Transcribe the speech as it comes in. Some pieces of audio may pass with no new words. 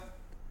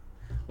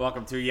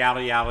Welcome to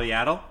Yaddle Yaddle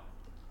Yaddle,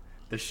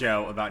 the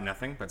show about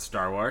nothing but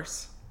Star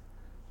Wars.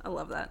 I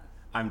love that.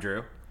 I'm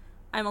Drew,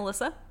 I'm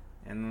Alyssa.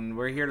 and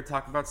we're here to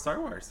talk about Star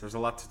Wars. There's a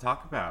lot to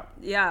talk about.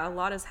 Yeah, a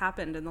lot has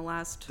happened in the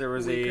last There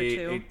was week or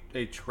two.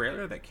 a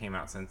trailer that came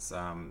out since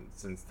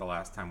the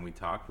last time we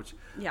talked, which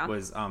Yeah.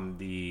 was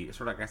the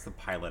sort of, I guess, the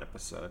pilot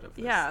episode of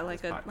this,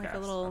 like this a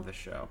podcast little of the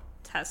show.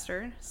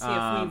 Tester. See if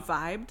Um, we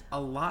vibed. A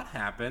lot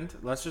happened.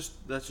 Let's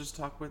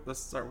start with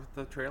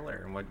the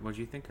trailer and what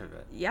you think of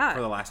it. Yeah.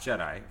 For The Last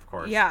Jedi, of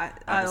course. Yeah,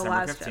 the December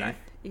Last 15th.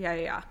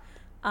 Jedi. Yeah.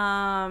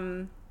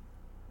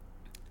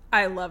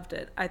 I loved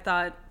it. I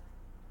thought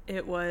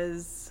it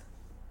left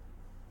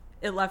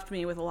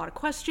me with a lot of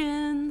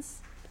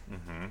questions.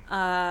 Mm-hmm.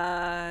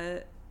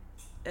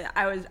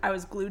 I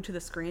was glued to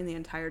the screen the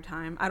entire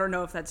time. I don't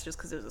know if that's just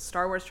because it was a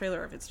Star Wars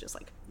trailer or if it's just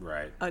like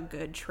Right. a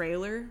good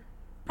trailer.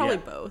 Probably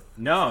Yeah. both.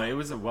 No, it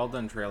was a well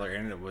done trailer,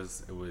 and it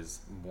was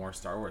more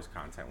Star Wars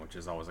content, which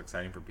is always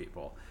exciting for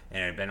people.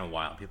 And it had been a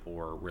while; people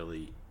were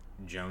really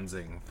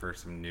jonesing for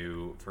some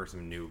new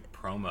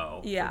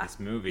promo for this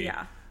movie.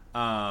 Yeah.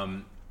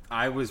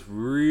 I was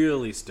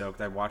really stoked.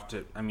 I watched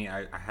it. I mean,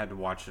 I had to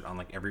watch it on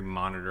like every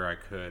monitor I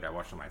could. I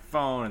watched it on my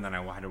phone, and then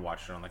I had to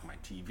watch it on like my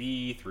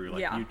TV through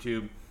like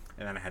YouTube,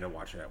 and then I had to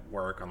watch it at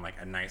work on like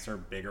a nicer,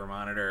 bigger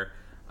monitor.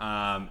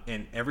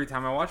 And every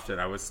time I watched it,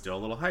 I was still a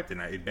little hyped.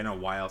 And it had been a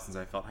while since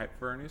I felt hyped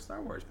for a new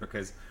Star Wars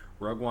because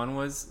Rogue One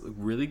was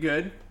really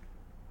good.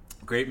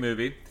 Great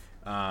movie.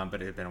 But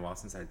it had been a while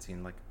since I'd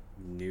seen like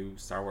new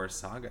Star Wars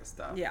saga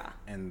stuff. Yeah.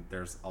 And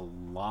there's a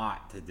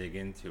lot to dig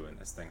into in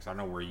this thing. So I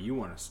don't know where you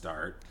want to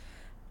start.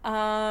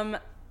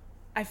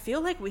 I feel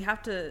like we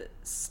have to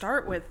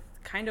start with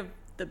kind of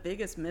the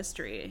biggest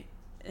mystery,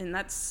 and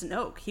that's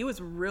Snoke. He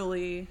was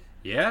really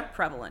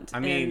prevalent. I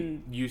mean,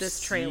 in you this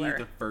see trailer.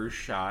 the first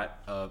shot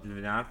of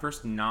the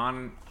first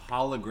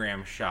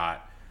non-hologram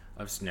shot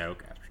of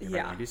Snoke after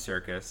Andy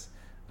Serkis.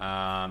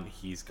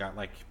 He's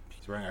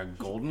wearing a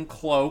golden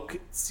cloak,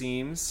 it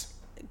seems.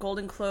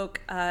 Golden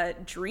cloak,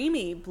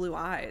 dreamy blue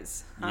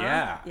eyes.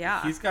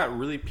 Yeah. He's got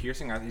really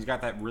piercing eyes. He's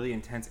got that really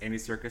intense Andy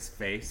Serkis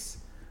face.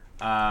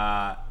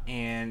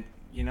 And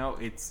you know,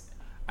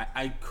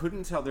 I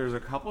couldn't tell. There's a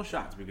couple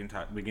shots we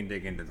can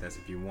dig into this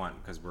if you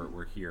want, because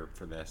we're here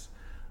for this.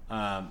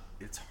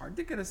 It's hard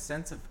to get a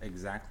sense of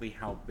exactly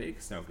how big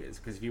Snoke is,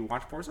 because if you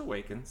watch Force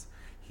Awakens,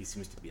 he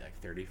seems to be like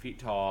 30 feet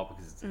tall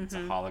because it's a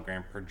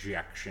hologram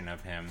projection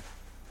of him.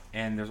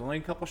 And there's only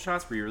a couple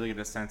shots where you really get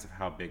a sense of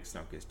how big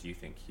Snoke is. Do you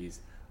think he's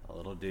a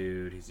little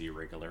dude? Is he a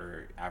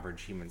regular,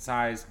 average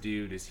human-sized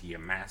dude? Is he a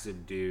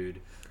massive dude?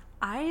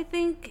 I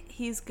think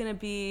he's going to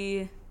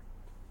be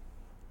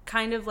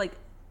kind of like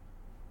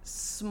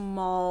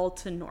small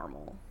to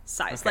normal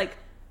size. Okay.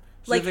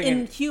 Like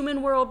in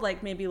human world,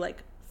 like maybe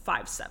like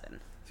 5'7".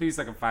 So he's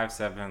like a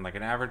 5'7", like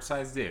an average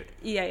sized dude.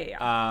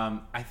 Yeah.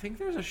 I think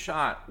there's a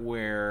shot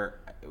where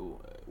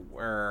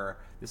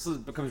this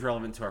becomes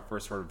relevant to our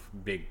first sort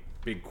of big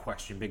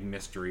question, big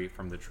mystery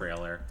from the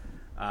trailer,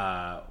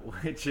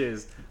 which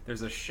is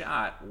there's a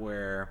shot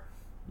where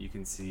you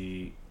can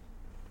see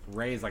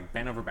Rey's like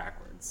bent over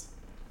backwards.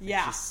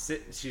 Yeah.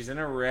 She's in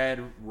a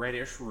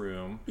reddish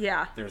room.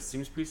 Yeah. There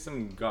seems to be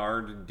some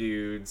guard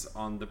dudes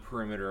on the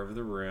perimeter of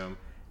the room.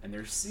 And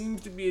there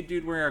seems to be a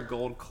dude wearing a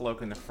gold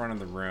cloak in the front of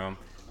the room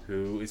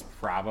who is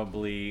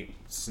probably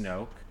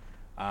Snoke.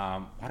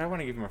 Why do I want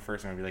to give him a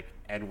first name? I'd be like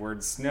Edward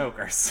Snoke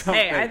or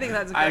something. Hey, I think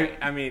that's great.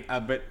 I mean,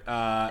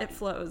 it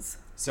flows.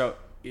 So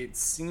it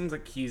seems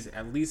like he's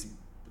at least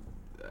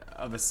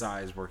of a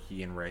size where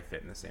he and Rey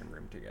fit in the same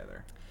room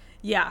together.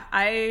 Yeah,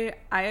 I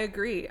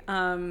agree.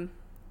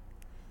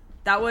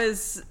 That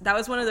was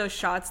one of those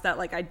shots that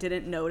like I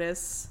didn't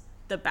notice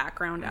the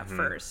background at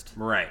first.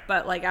 Right.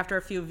 But like after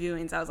a few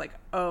viewings, I was like,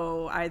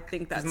 oh, I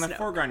think that's in the Snoke.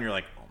 foreground, you're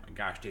like, oh my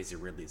gosh, Daisy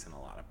Ridley's in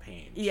a lot of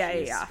pain.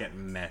 She's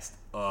getting messed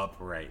up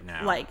right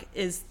now.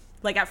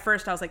 At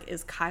first I was like,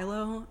 is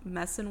Kylo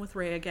messing with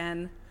Rey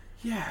again?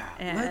 Yeah.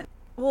 And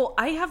well,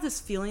 I have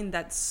this feeling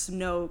that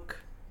Snoke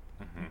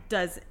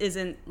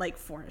isn't like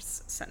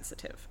force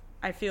sensitive.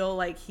 I feel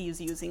like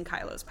he's using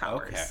Kylo's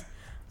powers.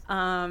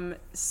 Okay.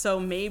 So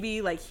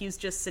maybe like he's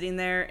just sitting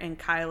there and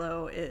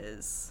Kylo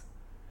is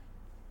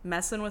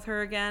messing with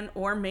her again,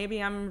 or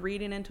maybe I'm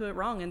reading into it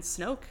wrong and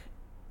Snoke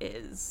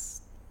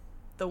is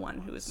the one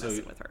who is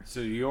messing with her.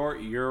 So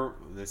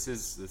this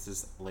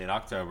is late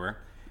October.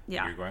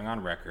 Yeah. You're going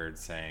on record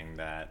saying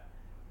that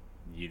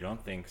you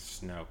don't think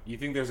Snoke. You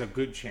think there's a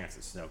good chance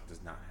that Snoke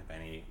does not have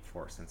any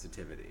force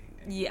sensitivity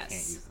and he can't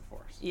use the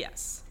force.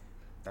 Yes.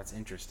 That's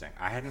interesting.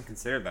 I hadn't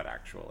considered that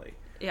actually.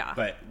 Yeah.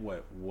 But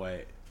what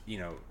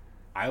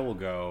I will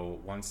go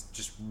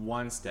just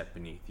one step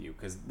beneath you,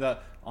 because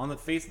on the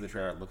face of the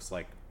trailer it looks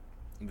like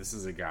this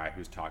is a guy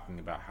who's talking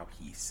about how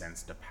he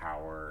sensed a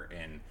power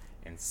in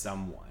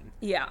someone.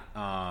 Yeah.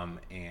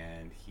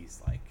 And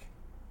he's like,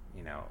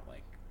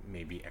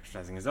 maybe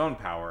exercising his own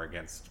power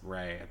against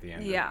Rey at the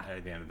end.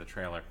 At the end of the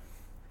trailer.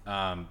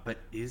 But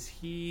is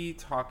he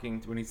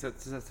talking when he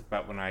says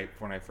about when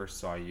I first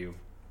saw you,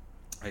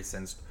 I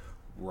sensed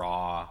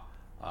raw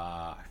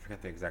I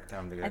forget the exact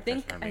time. I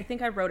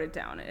think I wrote it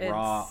down. It's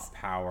raw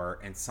power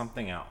and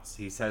something else.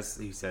 He says,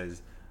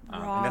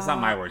 raw, and that's not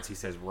my words. He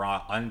says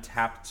raw,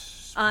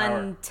 untapped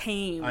power,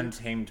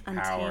 untamed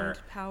power,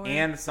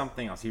 and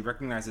something else. He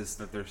recognizes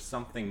that there's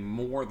something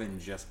more than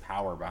just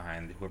power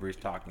behind whoever he's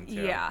talking to.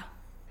 Yeah.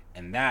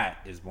 And that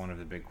is one of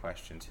the big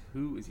questions.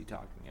 Who is he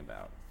talking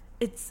about?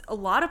 It's a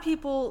lot of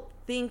people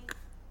think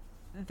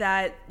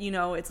that,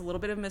 it's a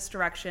little bit of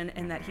misdirection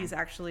and that he's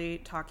actually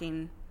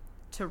talking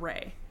to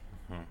Rey.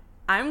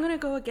 I'm going to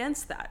go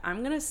against that.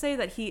 I'm going to say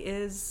that he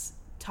is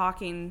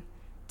talking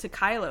to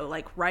Kylo,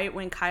 like right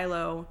when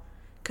Kylo,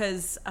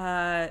 because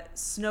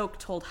Snoke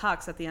told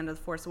Hux at the end of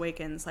The Force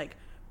Awakens, like,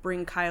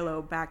 bring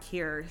Kylo back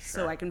here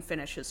so I can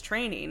finish his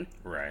training.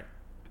 Right.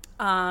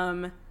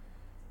 I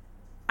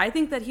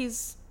think that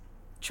he's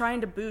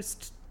trying to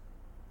boost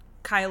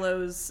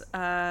Kylo's...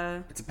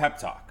 it's a pep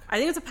talk. I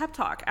think it's a pep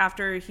talk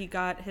after he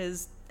got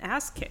his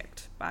ass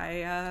kicked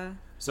by...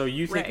 So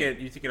you think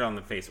it on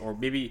the face, or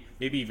maybe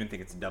even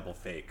think it's a double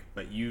fake,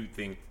 but you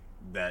think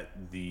that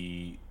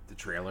the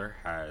trailer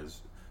has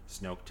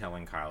Snoke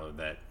telling Kylo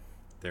that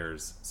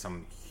there's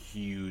some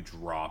huge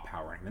raw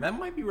power, and that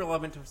might be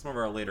relevant to some of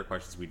our later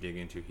questions we dig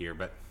into here.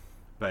 But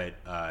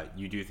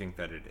you do think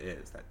that it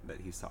is that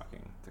he's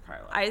talking to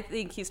Kylo. I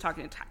think he's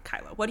talking to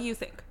Kylo. What do you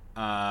think?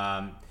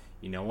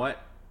 You know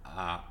what?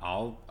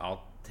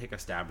 I'll take a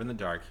stab in the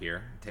dark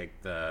here.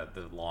 Take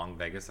the long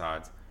Vegas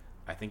odds.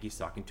 I think he's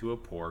talking to a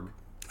Porg.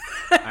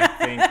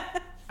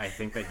 I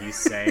think that he's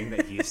saying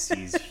that he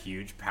sees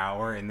huge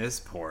power in this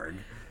Porg.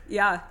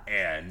 Yeah.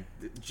 And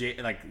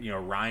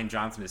Rian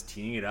Johnson is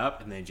teeing it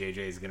up, and then JJ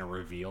is going to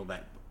reveal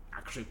that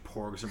actually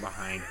Porgs are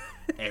behind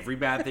every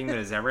bad thing that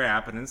has ever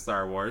happened in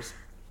Star Wars.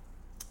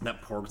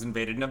 That Porgs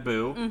invaded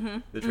Naboo. Mm-hmm.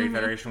 The Trade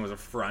Federation was a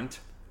front.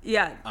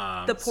 Yeah,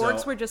 the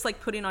Porgs were just like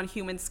putting on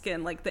human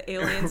skin, like the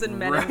aliens in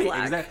Men in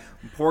Black.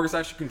 Exactly. Porgs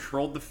actually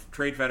controlled the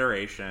Trade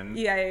Federation.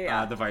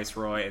 Yeah. The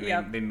Viceroy,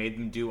 and they made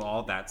them do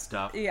all that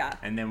stuff. Yeah.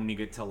 And then when you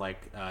get to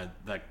like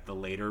the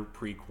later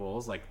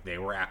prequels, like they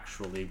were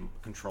actually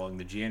controlling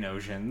the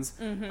Geonosians.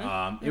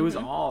 Mm-hmm. It was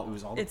all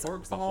the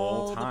Porgs the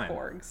whole time. The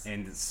Porgs.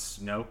 And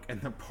Snoke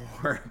and the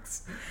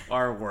Porgs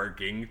are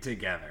working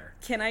together.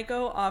 Can I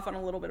go off on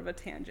a little bit of a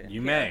tangent?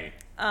 You may.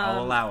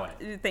 I'll allow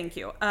it. Thank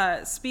you.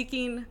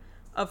 Speaking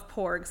of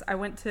Porgs, I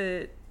went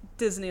to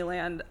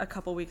Disneyland a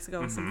couple weeks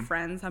ago with some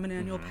friends. I'm an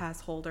annual pass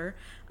holder.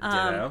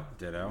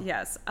 Ditto.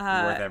 Yes.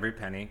 Worth every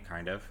penny,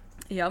 kind of.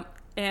 Yep.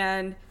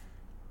 And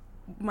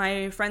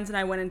my friends and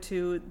I went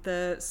into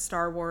the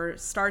Star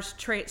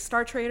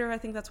Trader, I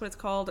think that's what it's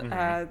called,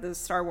 the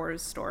Star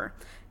Wars store.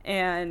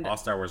 And all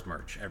Star Wars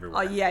merch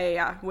everywhere.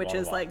 Yeah. Which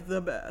is like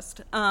the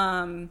best.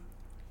 And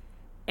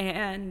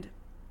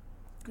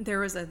there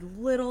was a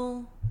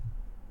little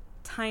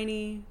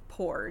tiny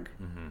Porg,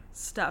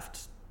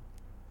 stuffed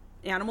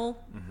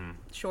animal,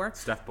 sure.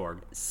 Stuffed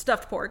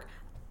Porg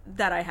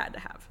that I had to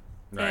have.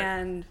 Right.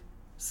 And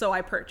so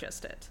I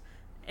purchased it.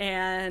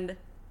 And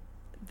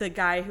the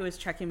guy who was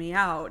checking me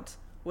out,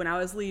 when I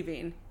was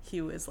leaving, he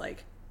was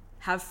like,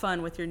 have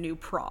fun with your new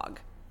prog.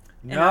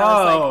 And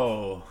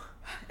I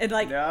was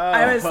like,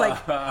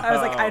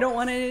 I don't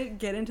want to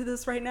get into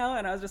this right now.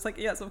 And I was just like,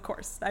 yes, of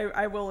course.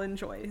 I will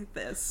enjoy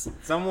this.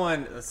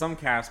 Some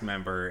cast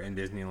member in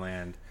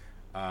Disneyland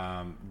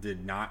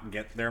did not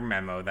get their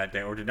memo that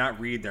day, or did not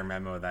read their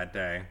memo that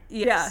day.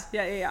 Yes.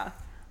 Yeah.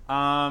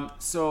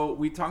 So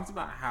we talked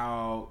about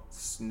how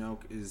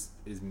Snoke is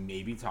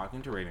maybe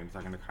talking to Rey, maybe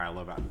talking to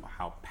Kylo about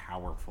how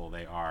powerful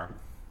they are.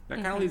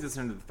 That kind of leads us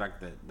into the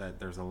fact that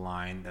there's a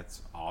line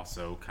that's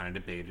also kind of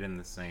debated in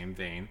the same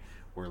vein,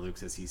 where Luke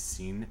says he's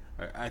seen.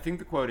 I think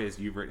the quote is,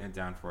 you've written it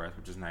down for us,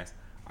 which is nice.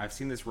 I've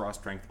seen this raw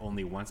strength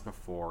only once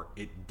before.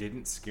 It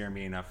didn't scare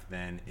me enough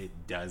then. It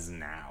does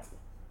now.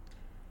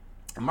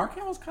 And Mark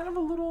Hamill's kind of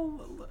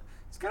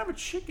he's kind of a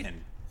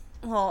chicken.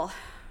 Well,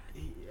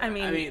 I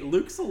mean,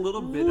 Luke's a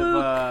little bit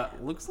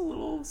Luke's a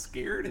little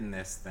scared in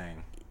this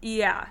thing.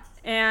 Yeah.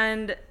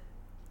 And,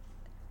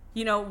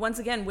 once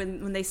again,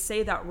 when they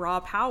say that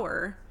raw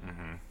power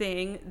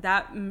thing,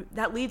 that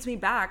leads me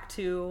back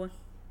to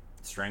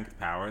strength,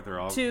 power, they're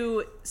all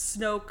to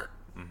Snoke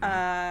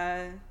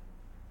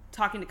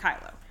talking to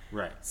Kylo.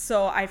 Right.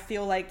 So I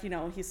feel like,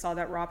 he saw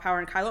that raw power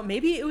in Kylo.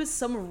 Maybe it was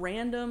some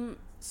random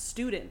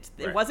student.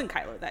 It wasn't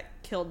Kylo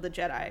that killed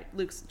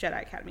Luke's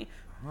Jedi Academy.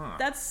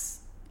 That's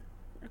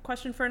a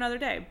question for another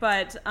day.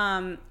 But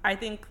I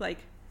think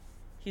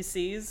he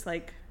sees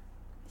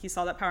he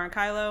saw that power in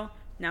Kylo.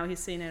 Now he's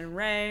seeing it in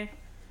Rey,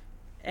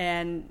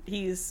 and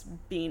he's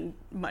being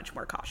much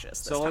more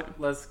cautious this time.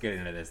 Let's get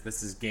into this.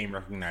 This is game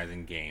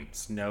recognizing game.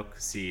 Snoke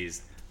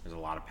sees there's a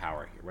lot of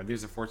power here. Whether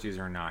he's a Force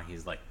user or not,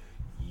 he's like,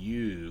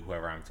 you,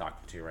 whoever I'm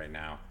talking to right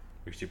now,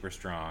 you're super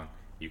strong.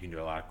 You can do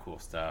a lot of cool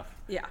stuff.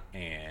 Yeah.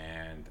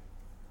 And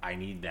I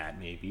need that,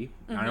 maybe.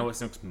 I don't know what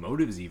Snoke's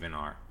motives even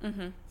are.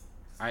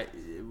 I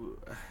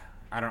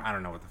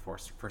don't know what the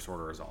First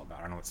Order is all about.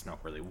 I don't know what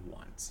Snoke really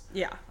wants.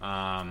 Yeah.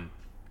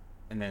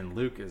 And then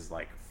Luke is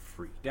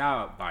freaked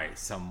out by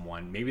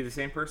someone, maybe the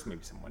same person,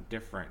 maybe someone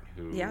different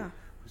who's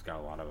got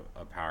a lot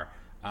of power.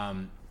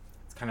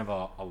 It's kind of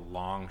a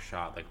long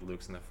shot, like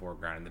Luke's in the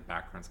foreground, and the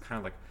background's kind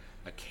of like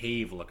a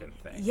cave looking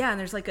thing. Yeah, and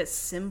there's like a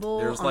symbol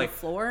There's on like the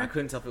floor. I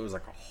couldn't tell if it was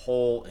like a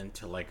hole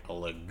into like a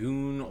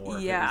lagoon or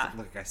if it was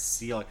like a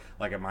seal.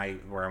 Like at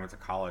where I went to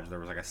college, there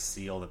was like a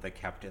seal that they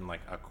kept in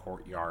like a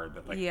courtyard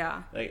that like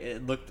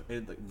it looked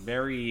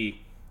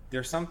very.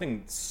 There's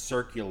something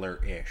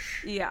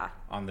circular-ish. Yeah.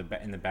 In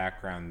the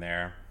background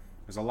there.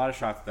 There's a lot of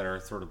shots that are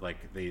sort of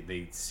like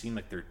they seem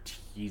like they're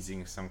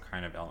teasing some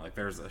kind of element. Like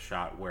there's a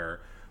shot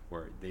where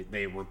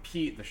they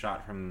repeat the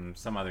shot from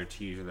some other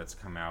teaser that's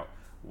come out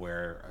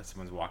where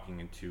someone's walking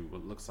into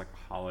what looks like a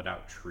hollowed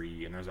out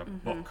tree and there's a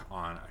book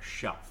on a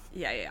shelf.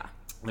 Yeah.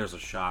 There's a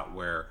shot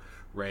where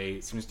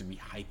Rey seems to be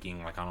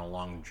hiking like on a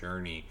long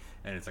journey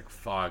and it's like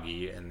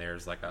foggy and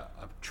there's like a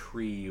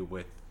tree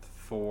with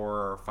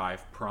 4 or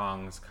 5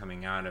 prongs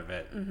coming out of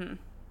it.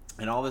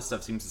 And all this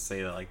stuff seems to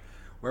say that like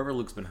wherever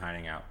Luke's been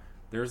hiding out,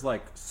 there's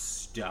like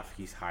stuff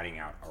he's hiding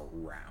out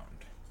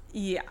around.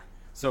 Yeah.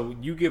 So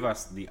you give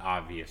us the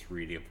obvious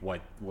reading of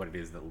what it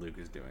is that Luke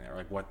is doing there,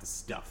 like what the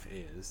stuff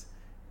is.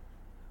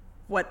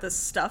 What the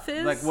stuff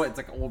is? Like what? It's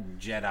like old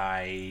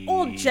Jedi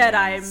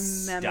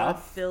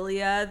stuff.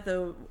 Memorabilia.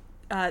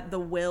 The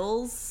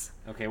wills.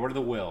 Okay, what are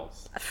the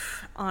wills?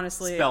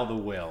 Honestly, spell the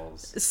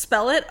wills.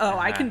 Spell it. Oh,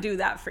 I can do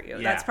that for you.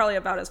 Yeah. That's probably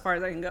about as far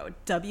as I can go.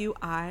 WHILLS.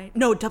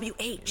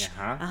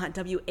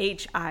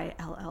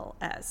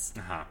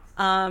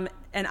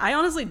 And I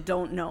honestly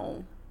don't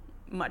know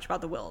much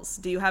about the wills.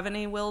 Do you have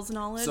any wills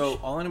knowledge? So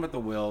all I know about the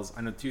wills,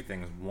 I know 2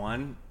 things.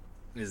 One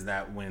is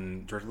that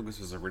when George Lucas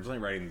was originally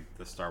writing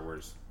the Star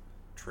Wars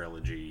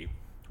trilogy,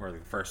 or the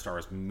first Star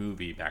Wars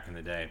movie back in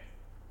the day,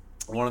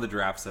 one of the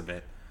drafts of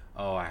it.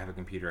 Oh, I have a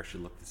computer. I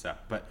should look this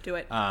up. But do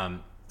it.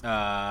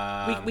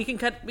 We can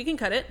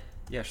cut it.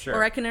 Yeah, sure.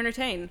 Or I can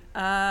entertain.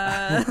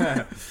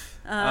 No,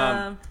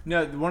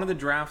 one of the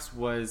drafts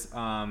was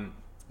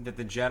that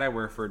the Jedi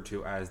were referred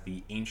to as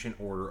the Ancient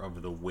Order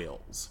of the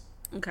Wills.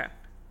 Okay.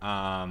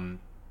 And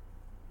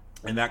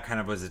that kind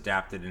of was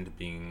adapted into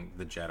being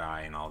the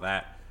Jedi and all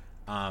that.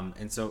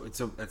 And so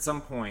at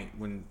some point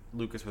when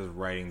Lucas was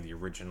writing the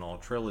original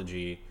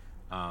trilogy,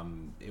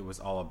 it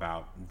was all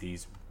about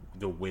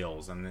the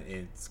wills, and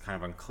it's kind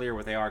of unclear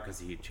what they are because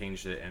he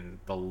changed it and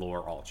the lore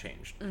all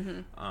changed.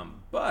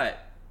 But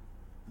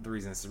the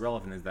reason this is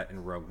relevant is that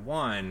in Rogue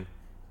One,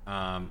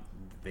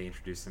 they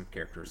introduced some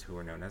characters who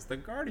are known as the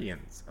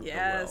Guardians of the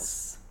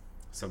Wills.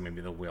 So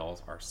maybe the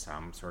wills are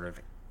some sort of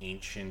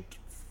ancient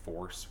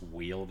force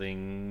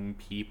wielding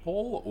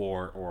people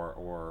or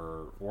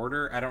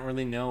order. I don't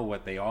really know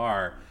what they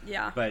are.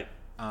 Yeah. But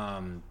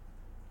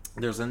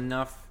there's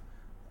enough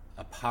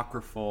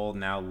apocryphal,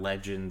 now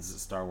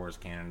legends, Star Wars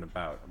canon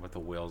about what the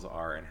wills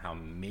are and how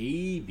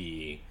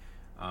maybe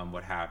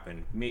what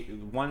happened.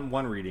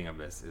 One reading of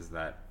this is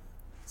that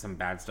some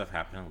bad stuff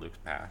happened in Luke's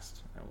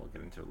past, and we'll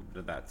get into a little bit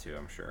of that too,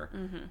 I'm sure.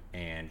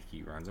 And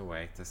he runs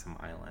away to some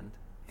island,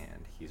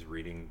 and he's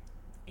reading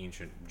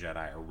ancient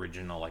Jedi,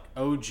 original, like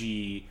OG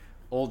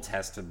Old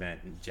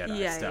Testament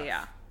Jedi stuff.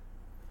 Yeah.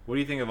 What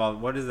do you think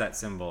of what is that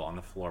symbol on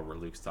the floor where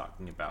Luke's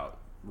talking about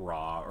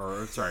raw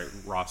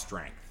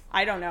strength?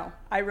 I don't know.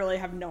 I really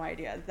have no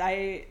idea.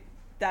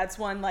 That's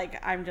one,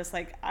 like, I'm just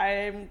like,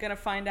 I'm gonna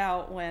find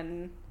out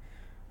when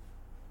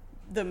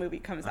the movie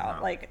comes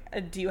out. Like,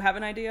 do you have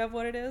an idea of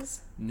what it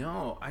is?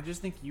 No, I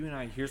just think you and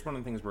I, here's one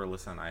of the things where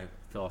Alyssa and I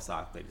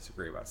philosophically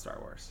disagree about Star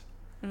Wars.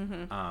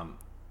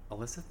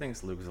 Alyssa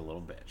thinks Luke is a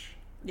little bitch.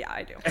 Yeah,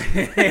 I do.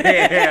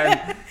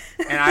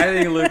 and I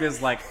think Luke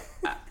is like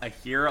a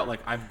hero. Like,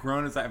 I've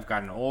grown as I've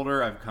gotten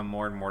older. I've come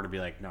more and more to be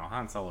like, no,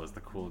 Han Solo is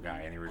the cool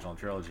guy in the original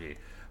trilogy.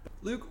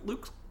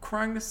 Luke's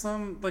crying to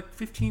some like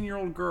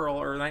 15-year-old girl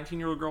or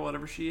 19-year-old girl,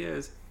 whatever she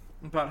is,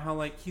 about how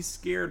like he's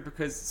scared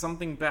because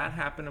something bad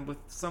happened with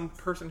some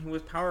person who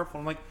was powerful.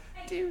 I'm like,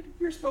 dude,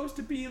 you're supposed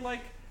to be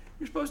like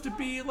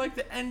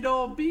the end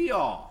all be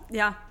all.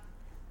 Yeah,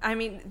 I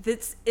mean,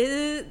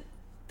 The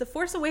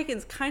Force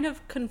Awakens kind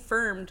of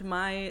confirmed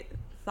my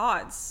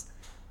thoughts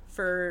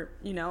for,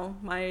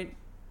 my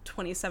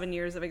 27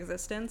 years of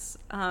existence.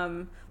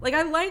 Like,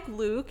 I like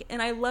Luke,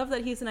 and I love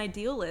that he's an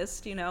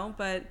idealist,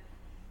 but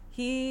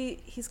he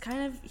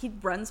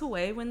runs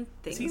away when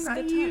things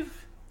get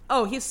tough.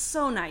 Oh, he's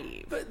so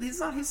naive. But it's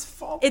not his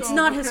fault. It's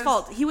not his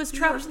fault. He was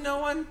trapped. There's no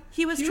one.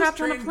 He was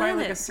trapped on a planet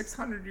by like a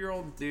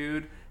 600-year-old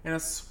dude in a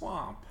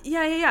swamp.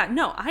 Yeah.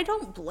 No, I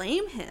don't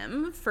blame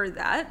him for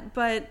that.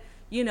 But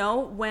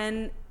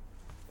when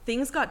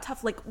things got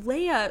tough, like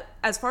Leia,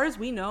 as far as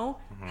we know,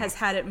 has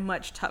had it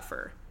much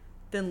tougher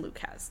than Luke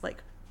has.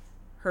 Like,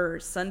 her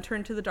son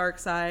turned to the dark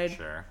side.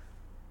 Sure.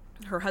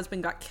 Her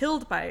husband got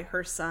killed by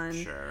her son.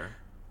 Sure.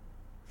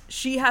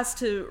 She has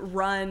to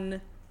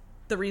run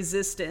the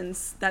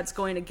resistance that's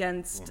going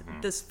against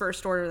this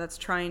First Order that's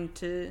trying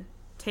to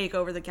take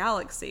over the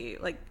galaxy.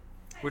 Like,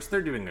 which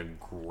they're doing a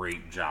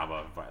great job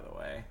of, by the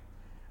way.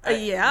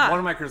 Yeah. One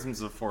of my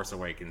criticisms of Force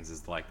Awakens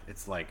is like,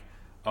 it's like,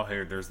 oh,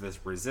 here, there's this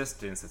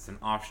resistance. It's an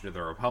offshoot of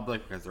the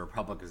Republic because the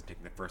Republic isn't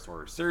taking the First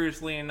Order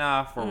seriously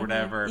enough or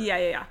whatever.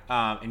 Yeah.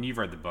 And you've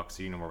read the book,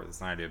 so you know more about this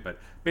than I do. But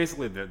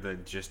basically, the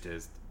gist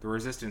is the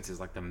resistance is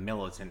like the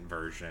militant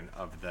version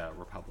of the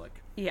Republic.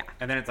 Yeah.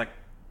 And then it's like,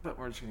 but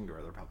we're just going to get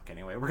rid of the Republic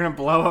anyway. We're going to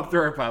blow up the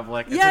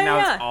Republic. And Yeah, so now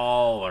yeah. it's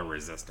all a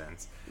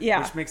resistance.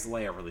 Yeah. Which makes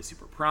Leia really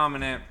super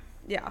prominent.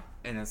 Yeah.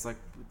 And it's like,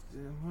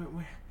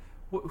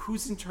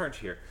 who's in charge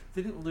here?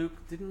 Didn't Luke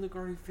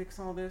already fix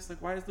all this?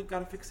 Like, why does Luke got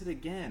to fix it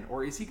again?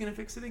 Or is he going to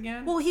fix it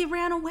again? Well, he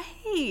ran away.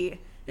 Is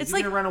It's he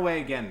like going to run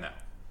away again, though?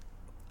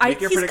 Make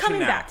your he's prediction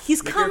coming now. back.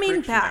 He's Make your coming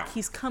prediction back. now.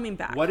 He's coming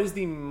back. What is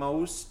the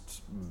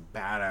most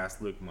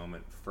badass Luke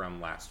moment from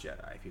Last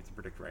Jedi, if you have to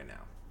predict right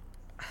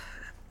now?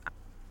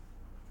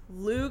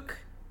 Luke.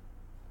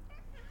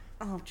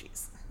 Oh,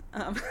 jeez.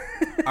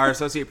 Our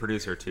associate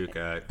producer,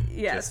 Tuka,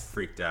 Yes. just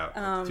freaked out.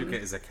 Tuka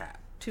is a cat.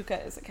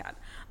 Tuka is a cat.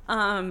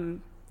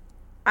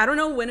 I don't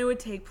know when it would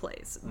take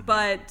place,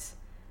 but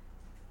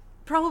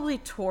probably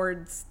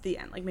towards the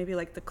end, like maybe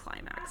like the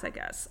climax, I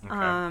guess.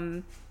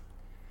 Okay.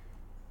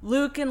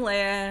 Luke and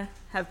Leia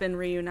have been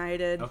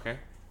reunited. Okay.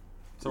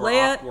 So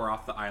Leia- we're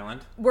off the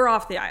island. We're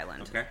off the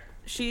island. Okay.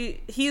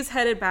 He's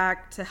headed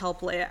back to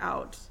help Leia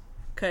out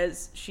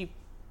because she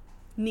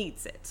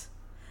needs it.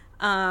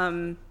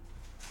 And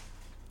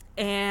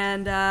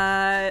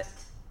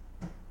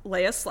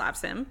Leia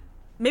slaps him,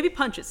 maybe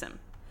punches him.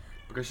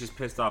 Because she's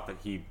pissed off that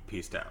he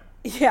pieced out.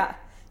 Yeah,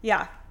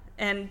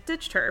 and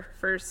ditched her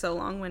for so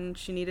long when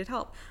she needed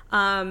help.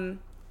 And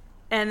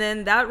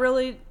then that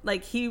really,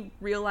 like, he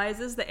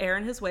realizes the error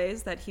in his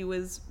ways, that he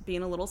was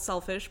being a little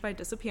selfish by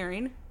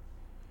disappearing.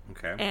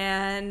 Okay.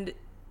 And,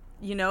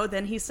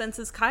 then he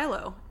senses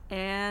Kylo.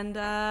 And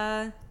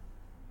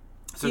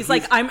So he's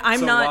like, I'm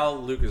so not... while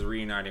Luke is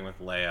reuniting with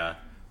Leia,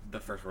 the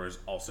First Order is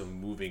also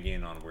moving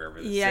in on wherever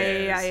this is.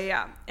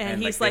 Yeah. And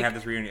he's they like... have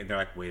this reunion, and they're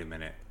like, wait a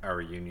minute, our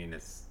reunion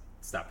is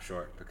stopped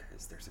short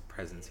because there's a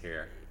presence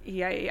here.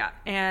 Yeah.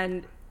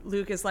 And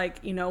Luke is like,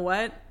 you know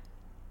what?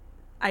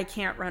 I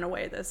can't run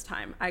away this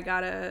time. I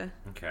gotta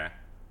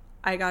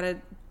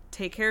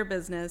take care of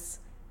business.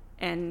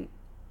 And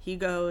he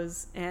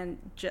goes and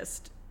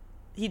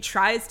he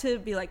tries to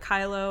be like,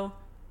 Kylo,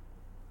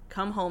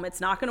 come home.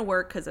 It's not gonna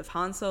work because if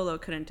Han Solo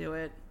couldn't do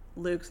it,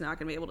 Luke's not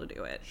gonna be able to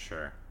do it.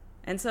 Sure.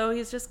 And so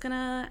he's just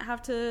gonna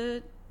have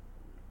to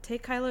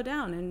take Kylo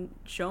down and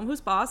show him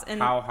who's boss.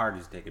 And How hard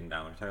is taking him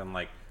down? We're talking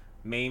like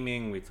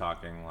maiming. We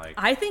talking like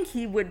I think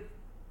he would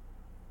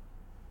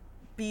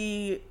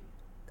be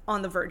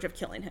on the verge of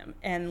killing him,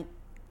 and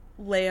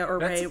Leia or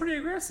that's Rey. pretty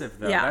aggressive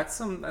though. Yeah. That's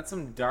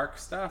some dark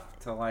stuff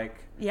to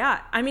like.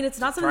 Yeah, I mean, it's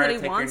not something Try that to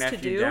he take wants your to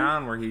nephew do.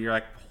 down where you're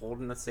like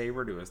holding a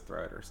saber to his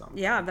throat or something.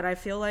 Yeah, but I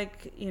feel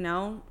like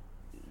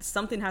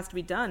something has to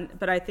be done.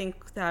 But I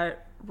think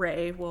that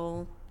Rey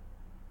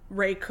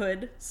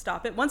could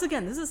stop it. Once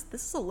again, this is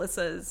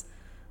Alyssa's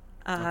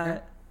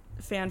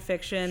fan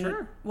fiction.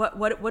 Sure.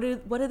 What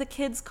do the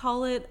kids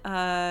call it?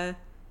 Headcanon.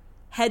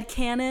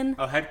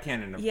 Oh,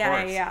 headcanon, of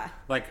course. Yeah.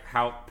 Like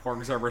how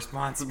porgs are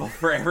responsible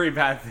for every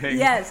bad thing.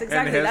 Yes,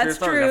 exactly. In the history That's of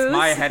Star true.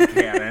 Wars. That's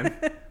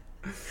my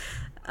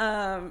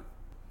headcanon.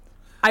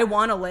 I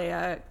want a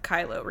Leia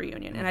Kylo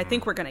reunion, and I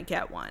think we're gonna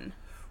get one.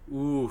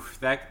 Ooh,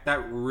 that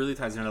really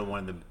ties into one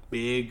of the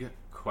big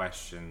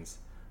questions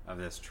of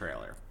this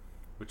trailer,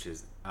 which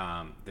is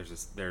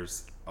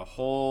there's a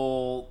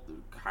whole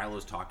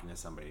Kylo's talking to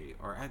somebody,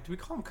 or do we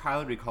call him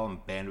Kylo? Do we call him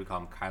Ben? Do we call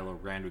him Kylo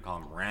Ren? Do we call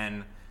him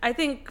Ren? I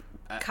think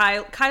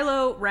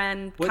Kylo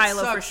Ren, What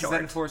Kylo sucks for is that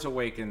in short. Force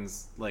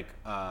Awakens, like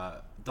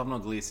Domhnall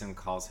Gleeson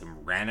calls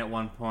him Ren at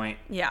one point.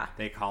 Yeah.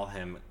 They call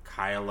him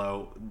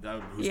Kylo,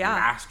 who's Yeah.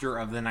 master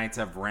of the Knights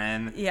of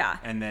Ren. Yeah.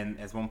 And then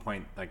at one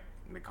point, like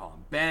they call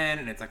him Ben,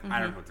 and it's like I don't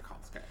Mm-hmm. know what to call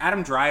this guy.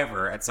 Adam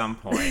Driver at some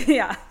point.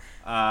 Yeah.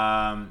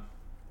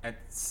 At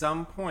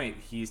some point,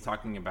 he's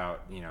talking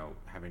about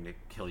having to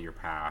kill your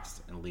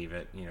past and leave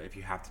it. If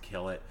you have to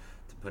kill it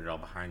to put it all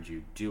behind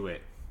you, do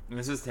it. And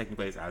this is taking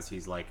place as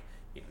he's like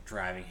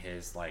driving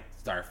his like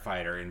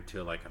starfighter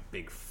into like a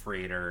big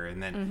freighter,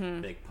 and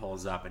then Big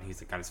pulls up, and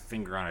he's like got his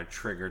finger on a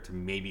trigger to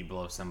maybe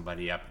blow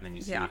somebody up, and then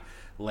you see Yeah.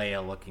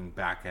 Leia looking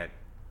back at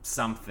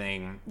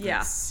something.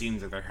 Yeah. It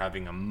seems like they're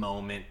having a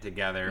moment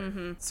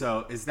together.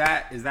 So is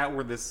that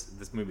where this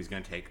movie's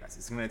going to take us?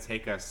 It's going to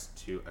take us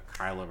to a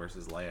Kylo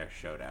versus Leia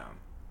showdown.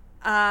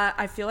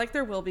 I feel like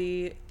there will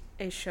be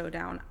a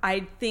showdown.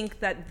 I think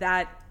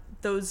that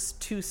those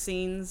two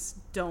scenes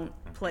don't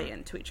play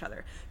into each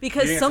other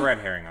because You think it's a red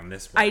herring on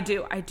this one? I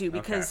do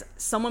because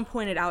someone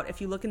pointed out, if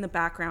you look in the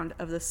background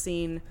of the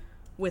scene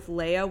with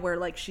Leia where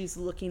like she's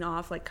looking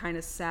off like kind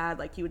of sad,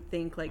 like you would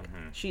think like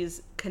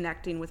she's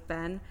connecting with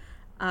Ben,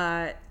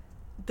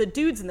 the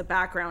dudes in the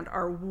background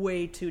are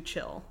way too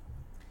chill.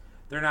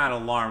 They're not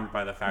alarmed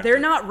by the fact They're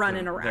that not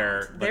running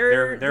around.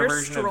 Their They're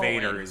version strolling.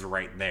 of Vader is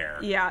right there.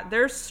 Yeah,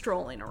 they're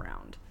strolling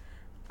around.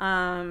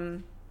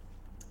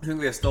 I think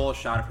they stole a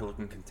shot of her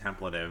looking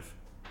contemplative.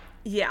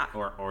 Yeah.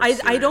 Or I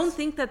serious. don't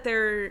think that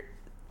they're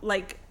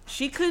like,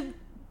 she could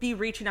be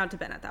reaching out to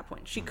Ben at that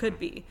point. She could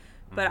be,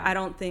 but I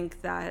don't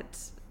think that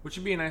Which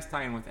would be a nice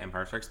tie-in with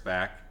Empire Strikes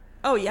Back.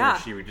 Oh, yeah.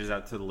 Where she reaches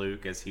out to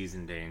Luke as he's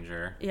in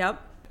danger.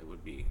 Yep. It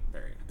would be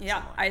very Yeah,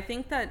 similar. I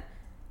think that...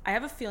 I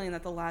have a feeling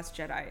that The Last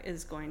Jedi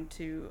is going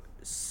to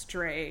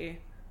stray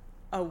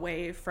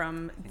away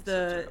from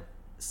the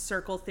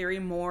circle theory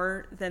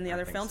more than the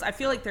other films. So I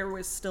feel like there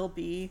will still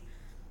be,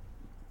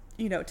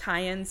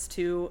 tie-ins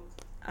to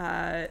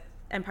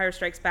Empire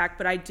Strikes Back,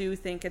 but I do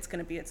think it's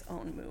going to be its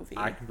own movie.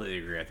 I completely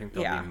agree. I think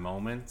there'll be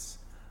moments,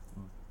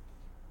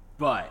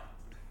 but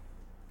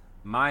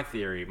my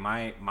theory,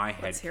 my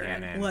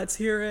headcanon, Let's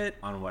hear it.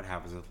 on what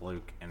happens with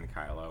Luke and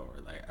Kylo,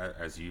 or like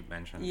as you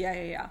mentioned,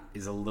 Yeah.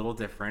 is a little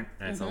different,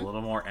 and it's a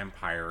little more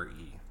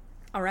Empire-y.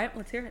 All right,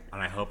 let's hear it.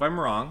 And I hope I'm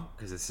wrong,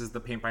 because this is the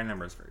paint by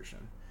numbers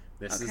version.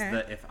 This is Okay.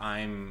 the if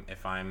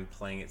I'm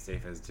playing it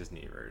safe as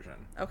Disney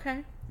version,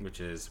 Okay. which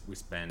is we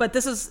spend. But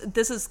this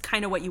is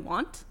kind of what you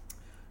want?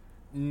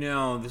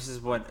 No, this is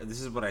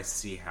what I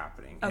see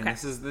happening. Okay. And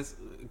this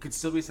could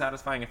still be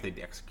satisfying if they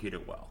execute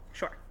it well.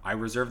 Sure. I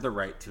reserve the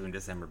right to in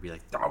December be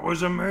like, that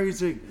was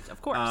amazing.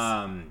 Of course.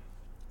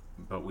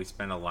 But we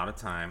spend a lot of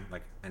time,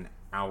 like an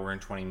hour and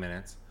 20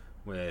 minutes,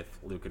 with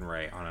Luke and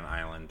Rey on an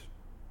island,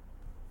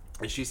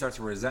 and she starts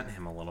to resent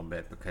him a little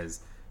bit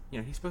because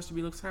he's supposed to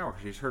be Luke Skywalker.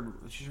 She's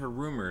heard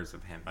rumors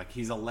of him, like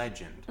he's a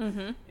legend,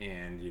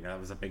 and that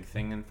was a big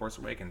thing in Force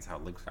Awakens, how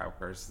Luke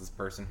Skywalker is this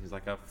person who's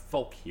like a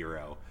folk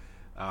hero.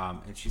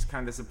 And she's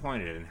kind of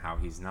disappointed in how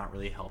he's not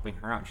really helping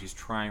her out. She's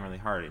trying really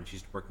hard, and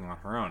she's working on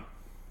her own.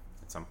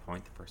 At some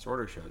point, the First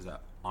Order shows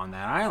up on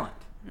that island,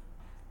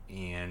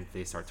 and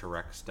they start to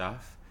wreck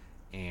stuff.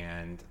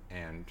 And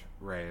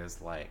Rey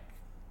is like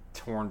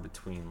torn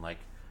between like,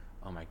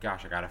 oh my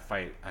gosh, I gotta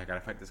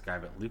fight this guy,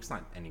 but Luke's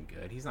not any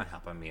good. He's not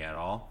helping me at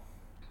all.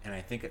 And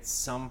I think at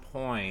some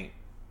point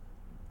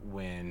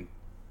when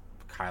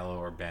Kylo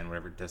or Ben,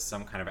 whatever, does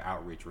some kind of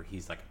outreach where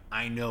he's like,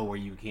 I know where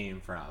you came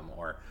from,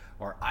 or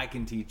I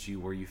can teach you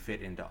where you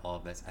fit into all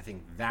of this. I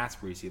think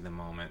that's where you see the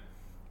moment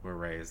where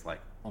Rey is like,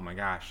 oh my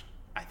gosh,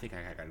 I think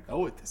I gotta go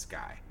with this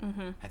guy.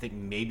 I think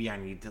maybe I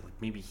need to,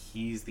 maybe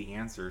he's the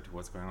answer to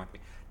what's going on with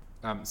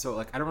me. So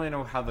like, I don't really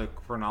know how the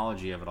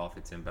chronology of it all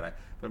fits in, but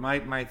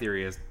my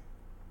theory is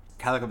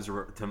Kylo comes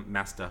to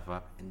mess stuff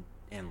up,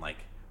 and like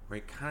Rey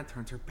kind of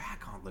turns her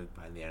back on Luke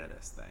by the end of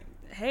this thing.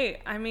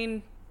 Hey, I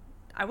mean,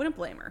 I wouldn't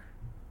blame her.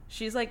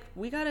 She's like,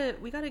 we gotta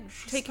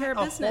take care of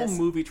business. A whole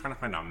movie trying to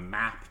find a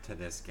map to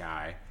this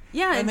guy.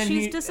 Yeah, and then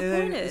she's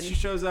disappointed. And then she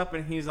shows up,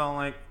 and he's all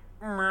like,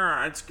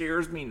 it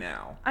scares me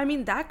now. I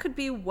mean, that could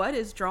be what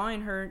is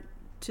drawing her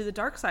to the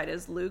dark side,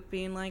 is Luke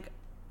being like,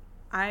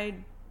 I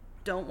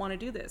don't want to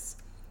do this.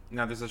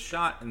 Now, there's a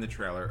shot in the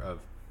trailer of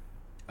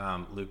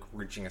Luke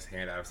reaching his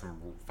hand out of some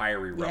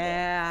fiery rubble.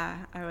 Yeah,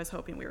 I was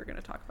hoping we were going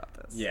to talk about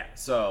this. Yeah,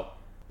 so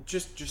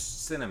just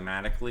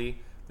cinematically,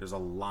 there's a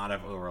lot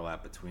of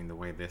overlap between the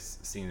way this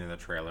scene in the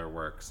trailer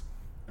works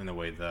and the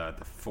way the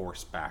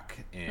Force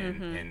back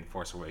in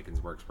Force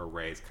Awakens works, where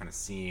Rey's kind of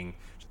seeing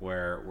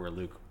where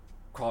Luke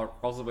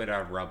crawls the way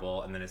out of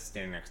rubble and then is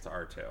standing next to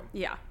R2.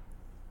 Yeah.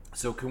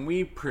 So can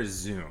we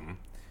presume,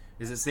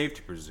 is it safe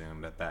to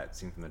presume that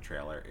scene from the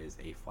trailer is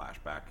a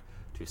flashback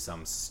to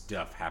some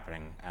stuff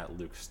happening at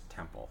Luke's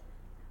temple?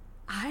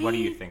 What do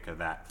you think of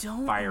that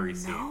fiery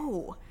scene?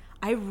 No,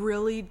 I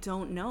really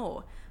don't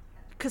know.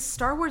 Because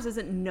Star Wars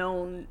isn't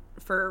known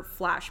for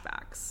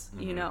flashbacks,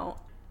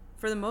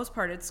 For the most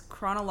part, it's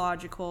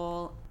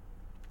chronological,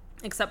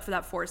 except for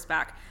that Force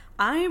back.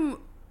 I'm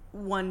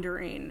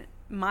wondering,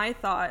 my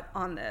thought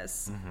on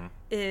this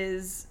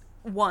is,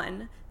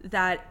 one,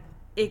 that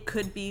it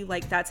could be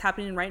like that's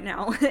happening right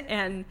now,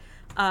 and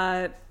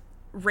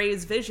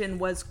Rey's vision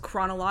was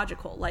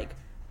chronological. Like,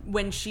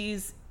 when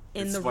she's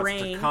in the rain.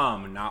 It's what's to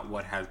come, not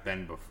what has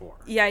been before.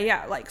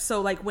 Yeah. Like,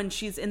 so, like, when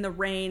she's in the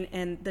rain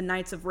and the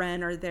Knights of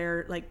Ren are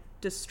there, like,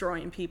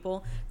 destroying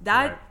people,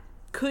 that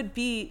could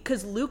be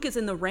because Luke is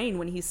in the rain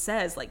when he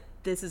says, like,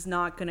 this is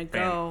not going to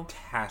go.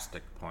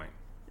 Fantastic point.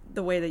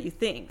 The way that you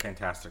think.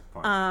 Fantastic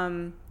point.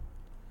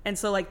 And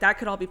so, like, that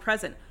could all be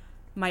present.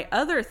 My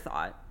other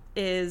thought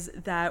is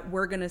that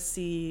we're going to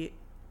see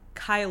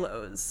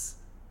Kylo's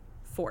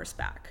Force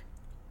back.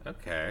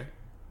 Okay.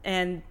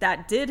 And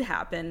that did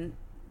happen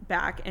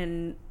back,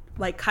 and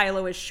like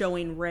Kylo is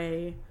showing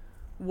Rey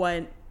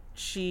what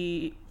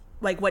he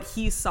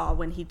saw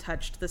when he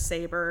touched the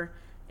saber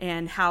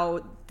and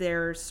how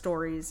their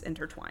stories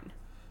intertwine.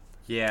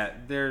 Yeah,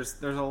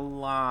 there's a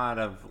lot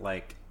of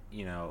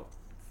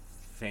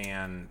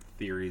fan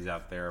theories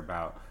out there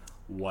about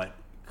what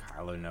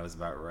Kylo knows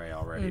about Rey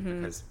already,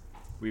 because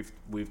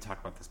we've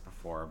talked about this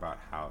before about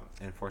how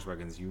in Force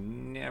Awakens you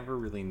never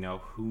really know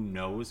who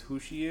knows who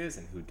she is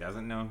and who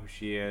doesn't know who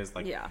she is.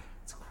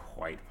 It's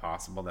quite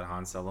possible that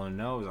Han Solo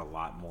knows a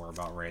lot more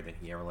about Rey than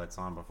he ever lets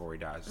on before he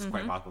dies. It's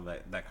quite possible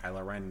that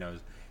Kylo Ren knows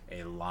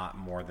a lot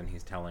more than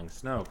he's telling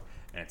Snoke,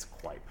 and it's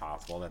quite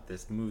possible that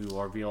this movie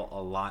will reveal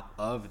a lot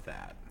of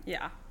that.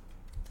 Yeah.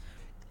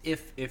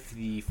 If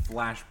the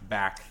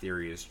flashback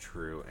theory is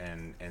true,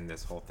 and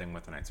this whole thing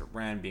with the Knights of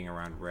Ren being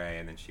around Rey,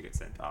 and then she gets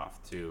sent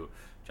off to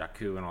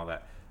Jakku and all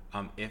that,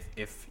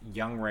 If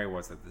young Rey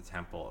was at the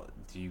temple,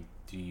 do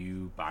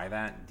you buy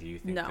that? Do you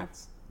think No.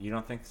 you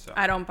don't think so?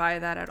 I don't buy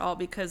that at all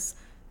because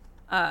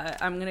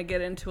I'm going to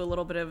get into a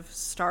little bit of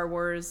Star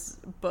Wars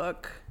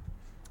book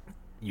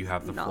You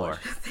have the knowledge.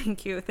 floor.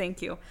 Thank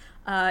you.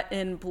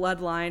 In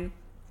Bloodline,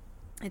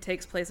 it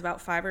takes place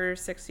about 5 or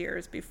 6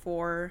 years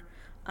before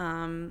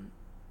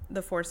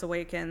The Force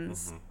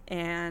Awakens,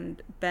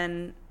 and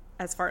Ben,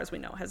 as far as we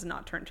know, has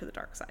not turned to the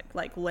dark side.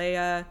 Like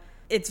Leia,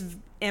 it's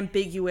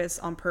ambiguous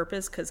on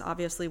purpose because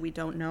obviously we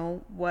don't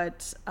know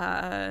what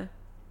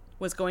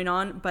was going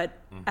on, but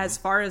as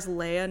far as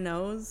Leia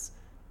knows,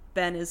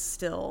 Ben is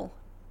still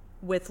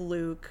with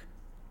Luke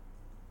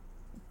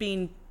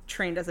being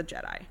trained as a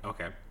Jedi.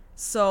 Okay.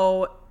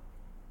 So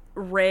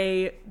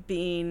Rey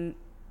being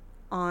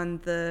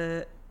at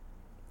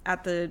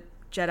the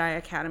Jedi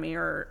Academy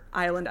or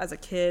island as a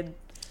kid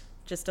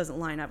just doesn't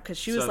line up because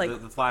she was like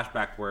the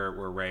flashback where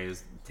Rey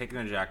is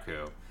taken to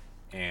Jakku,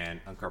 and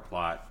Unkar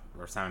Plot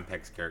or Simon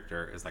Pegg's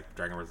character is like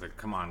dragging her, like,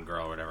 "Come on,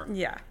 girl," or whatever.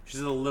 Yeah.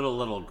 She's a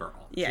little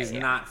girl. Yeah, She's yeah.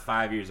 not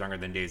 5 years younger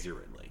than Daisy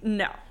Ridley.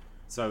 No.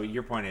 So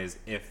your point is,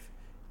 if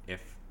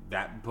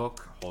that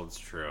book holds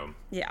true,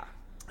 Yeah.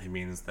 it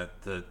means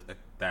that the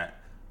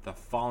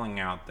falling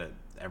out, that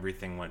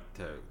everything went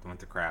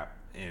to crap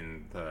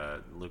in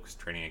the Luke's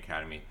training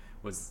academy,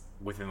 was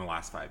within the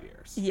last 5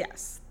 years.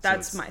 Yes.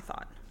 That's it's- my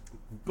thought.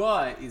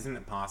 But isn't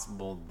it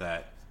possible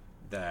that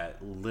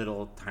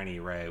little tiny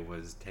Rey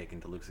was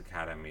taken to Luke's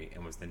academy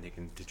and was then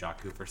taken to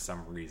Jakku for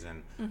some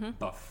reason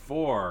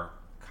before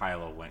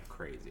Kylo went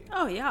crazy?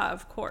 Oh yeah,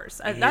 of course.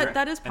 And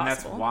That is and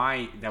that's possible.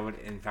 why that would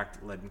in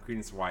fact lend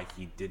credence to why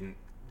he didn't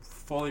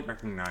fully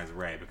recognize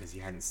Rey, because he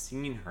hadn't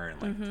seen her in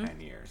like 10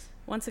 years.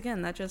 Once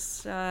again, that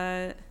just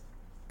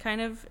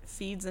kind of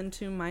feeds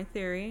into my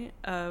theory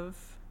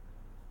of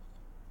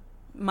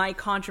my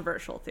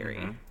controversial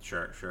theory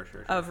Sure.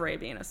 of Rey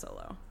being a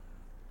Solo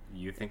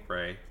You think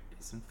Rey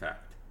is in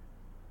fact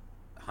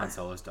Han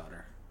Solo's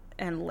daughter,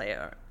 and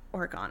Leia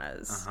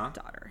Organa's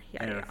daughter.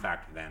 Yeah, and yeah. in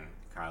fact then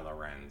Kylo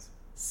Ren's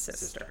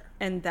Sister.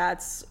 And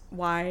that's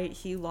why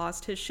he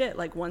lost his shit.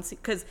 Like once,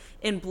 because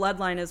in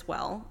Bloodline as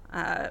well,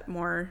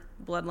 more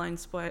Bloodline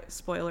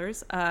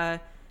spoilers.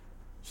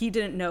 He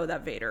didn't know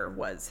that Vader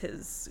was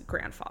his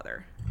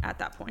grandfather at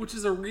that point. which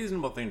is a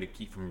reasonable thing to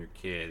keep from your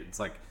kid. It's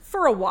like,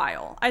 For a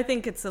while, I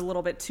think it's a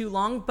little bit too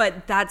long,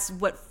 but that's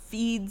what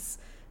feeds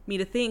me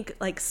to think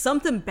like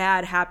something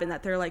bad happened.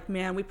 That they're like,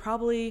 man, we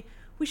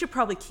should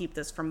probably keep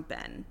this from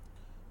Ben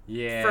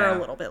yeah, for a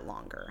little bit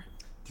longer.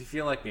 Do you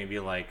feel like maybe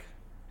like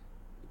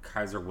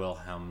Kaiser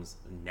Wilhelm's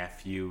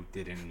nephew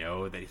didn't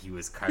know that he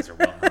was Kaiser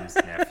Wilhelm's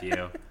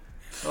nephew?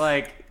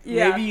 Like,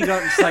 Yeah. maybe you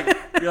don't just like,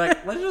 you're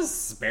like, let's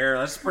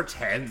just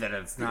pretend that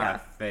it's not a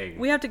thing.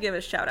 We have to give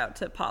a shout out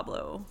to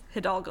Pablo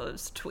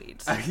Hidalgo's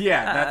tweet.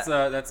 Yeah,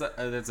 that's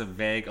a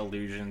vague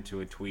allusion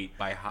to a tweet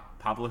by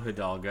Pablo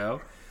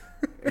Hidalgo,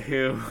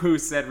 who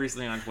said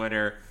recently on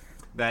Twitter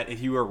that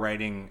if you were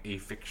writing a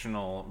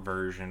fictional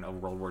version of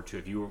World War II,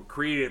 if you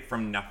created it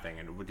from nothing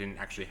and it didn't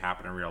actually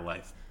happen in real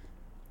life,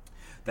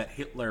 that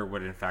Hitler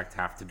would in fact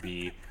have to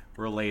be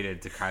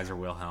related to Kaiser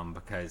Wilhelm,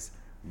 because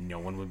no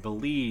one would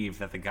believe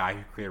that the guy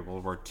who created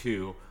World War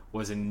II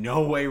was in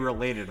no way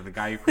related to the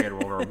guy who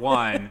created World War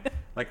I.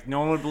 Like, no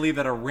one would believe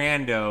that a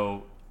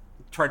rando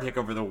tried to take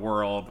over the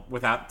world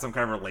without some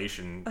kind of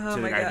relation to the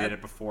my guy who God. did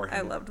it before him.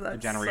 I loved that a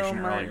generation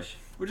so earlier. much.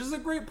 Which is a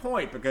great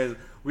point, because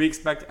we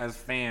expect as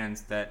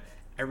fans that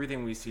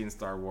everything we see in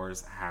Star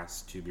Wars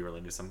has to be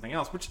related to something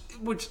else,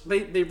 which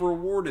they've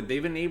rewarded.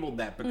 They've enabled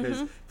that,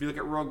 because if you look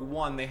at Rogue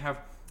One, they have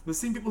the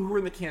same people who were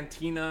in the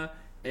cantina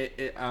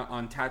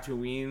on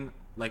Tatooine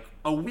like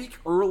a week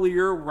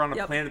earlier were on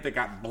a planet that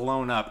got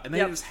blown up, and they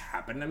just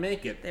happened to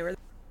make it. They were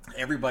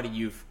Everybody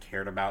you've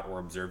cared about or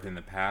observed in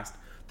the past,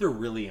 they're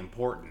really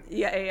important.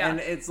 Yeah. And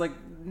it's like,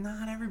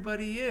 not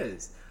everybody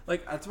is.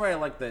 Like, that's why I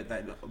like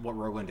that what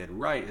Rogue One did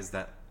right is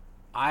that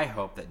I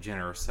hope that Jyn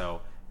Erso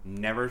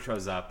never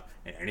shows up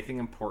in anything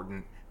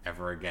important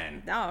ever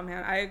again. No,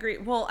 man, I agree.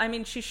 Well, I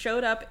mean, she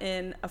showed up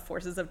in a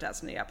Forces of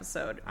Destiny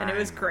episode, and it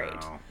was great.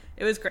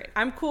 It was great.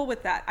 I'm cool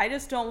with that. I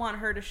just don't want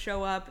her to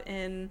show up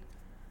in,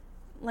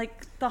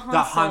 like, the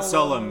Han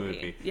Solo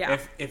movie. Yeah.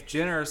 If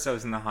Jyn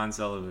Erso's in the Han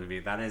Solo movie,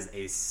 that is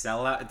a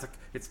sellout.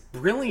 It's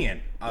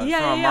brilliant from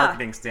Yeah. a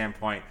marketing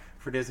standpoint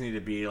for Disney to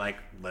be like,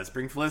 let's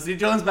bring Felicity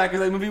Jones back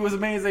because that movie was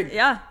amazing.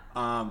 Yeah.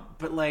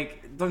 But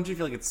like, don't you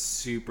feel like it's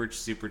super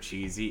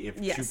cheesy if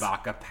Yes.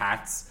 Chewbacca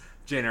pats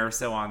Jyn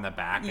Erso on the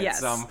back at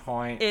some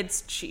point?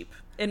 It's cheap.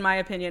 In my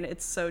opinion,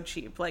 it's so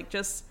cheap. Like,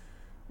 just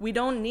we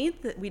don't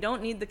need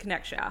the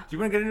connection. Do you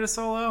want to get into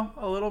Solo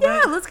a little bit?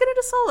 Yeah, let's get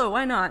into Solo.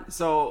 Why not?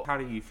 So, how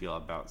do you feel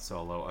about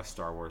Solo, a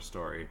Star Wars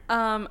story?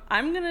 I'm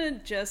gonna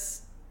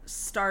just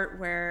start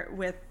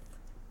with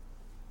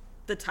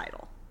the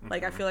title.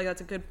 Like, I feel like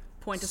that's a good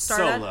point to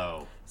start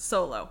at.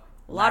 Solo.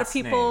 A lot of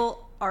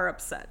people are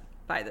upset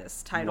by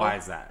this title. Why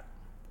is that?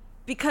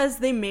 Because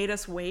they made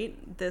us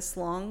wait this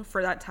long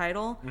for that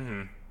title.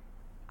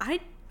 I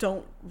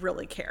don't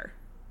really care.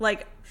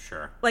 Like,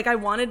 Sure. like I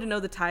wanted to know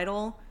the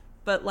title,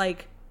 but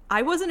like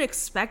I wasn't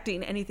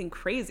expecting anything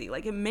crazy.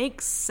 Like, it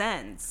makes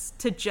sense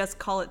to just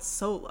call it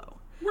Solo.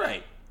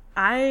 Right.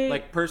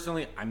 Like,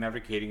 personally, I'm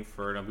advocating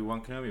for an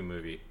Obi-Wan Kenobi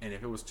movie. And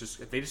if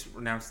they just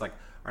announced, like,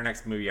 our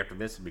next movie after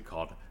this would be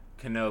called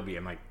Kenobi,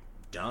 I'm like,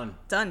 done.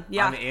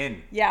 Yeah. I'm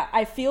in. Yeah,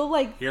 I feel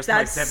like here's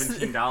my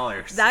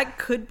 $17. That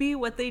could be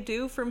what they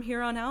do from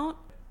here on out.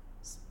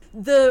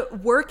 The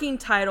working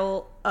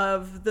title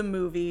of the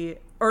movie,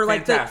 or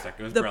like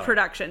the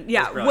production,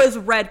 was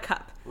Red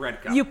Cup.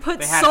 Red Cup. You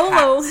put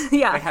Solo, hats. They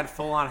had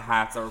full-on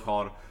hats that were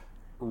called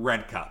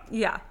Red Cup.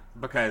 Yeah.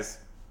 Because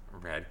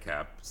Red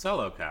Cup,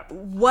 Solo Cup.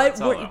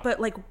 But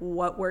like,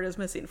 what word is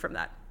missing from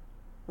that?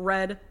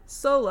 Red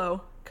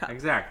Solo Cup.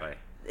 Exactly.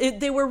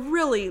 They were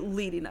really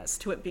leading us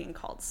to it being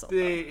called Solo.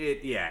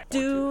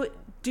 Do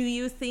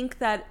you think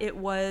that it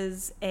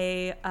was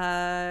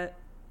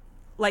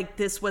like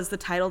this was the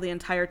title the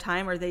entire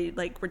time, or they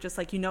like were just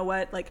like, you know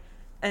what, like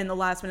in the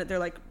last minute they're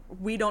like,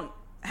 we don't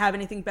have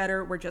anything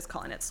better, we're just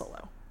calling it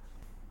Solo?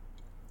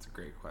 It's a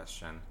great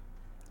question.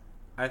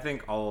 I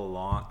think all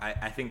along,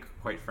 I think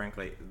quite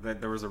frankly that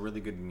there was a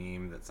really good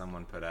meme that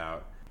someone put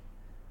out.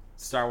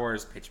 Star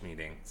Wars pitch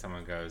meeting.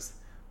 Someone goes,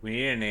 we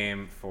need a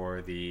name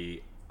for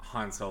the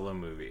Han Solo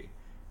movie,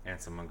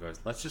 and someone goes,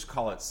 let's just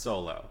call it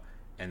Solo.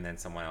 And then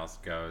someone else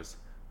goes,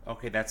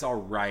 okay, that's all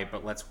right,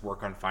 but let's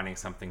work on finding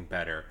something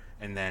better.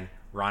 And then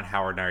Ron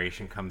Howard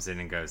narration comes in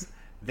and goes,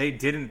 they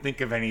didn't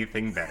think of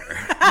anything better.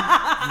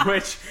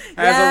 Which,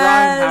 as a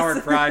Ron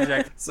Howard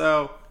project.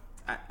 So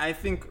I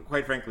think,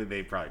 quite frankly,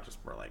 they probably just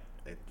were like,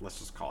 let's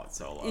just call it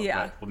Solo.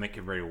 Yeah. But we'll make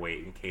everybody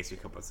wait in case we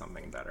come up with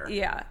something better.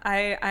 Yeah,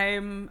 I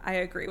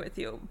agree with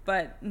you.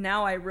 But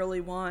now I really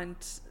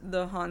want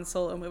the Han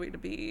Solo movie to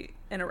be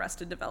an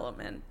Arrested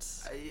Development.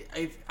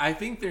 I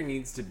think there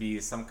needs to be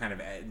some kind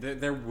of...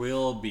 There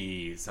will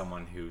be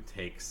someone who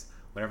takes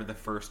whatever the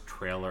first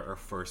trailer or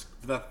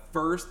the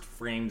first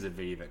frames of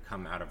video that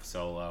come out of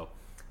Solo,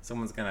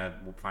 someone's going to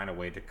find a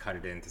way to cut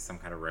it into some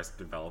kind of Arrested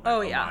Development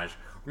homage. Yeah.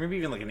 Or maybe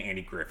even like an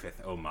Andy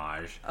Griffith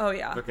homage. Oh,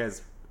 yeah.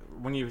 Because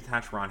when you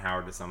attach Ron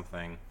Howard to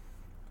something,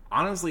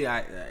 honestly,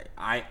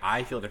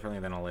 I feel differently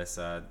than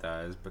Alyssa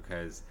does,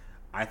 because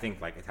I think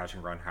like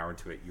attaching Ron Howard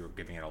to it, you're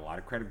giving it a lot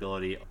of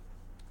credibility.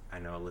 I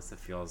know Alyssa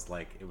feels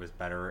like it was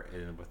better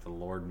with the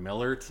Lord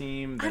Miller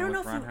team than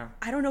with Ron Howard.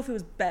 I don't know if it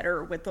was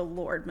better with the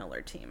Lord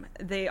Miller team.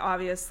 They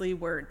obviously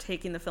were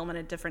taking the film in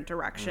a different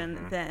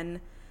direction than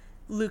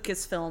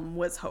Lucasfilm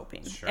was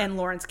hoping, and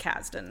Lawrence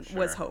Kasdan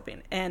was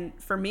hoping. And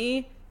for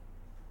me,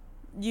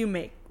 you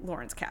make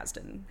Lawrence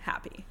Kasdan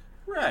happy.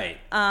 Right.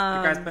 The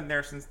guy's been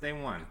there since day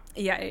one.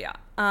 Yeah.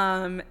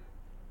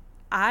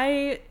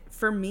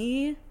 For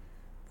me,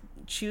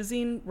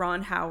 choosing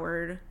Ron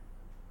Howard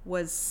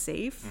was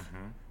safe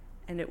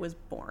and it was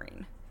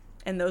boring.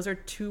 And those are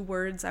two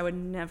words I would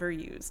never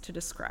use to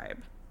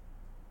describe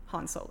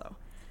Han Solo.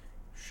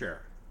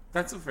 Sure.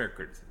 That's a fair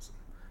criticism.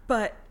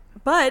 But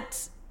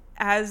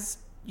as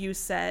you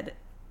said,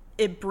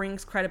 it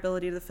brings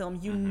credibility to the film.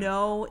 You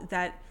know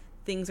that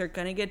things are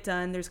going to get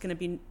done. There's going to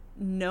be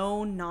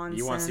no nonsense.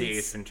 You want to see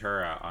Ace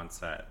Ventura on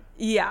set.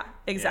 Yeah,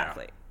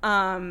 exactly.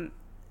 Yeah.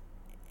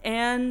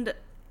 And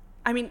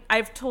I mean,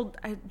 I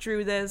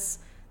drew this.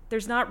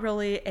 There's not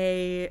really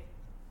a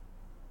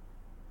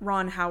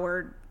Ron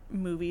Howard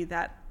movie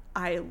that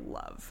I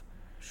love.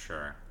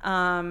 Sure.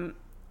 I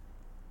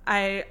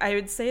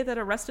would say that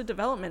Arrested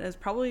Development is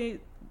probably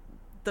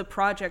the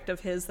project of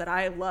his that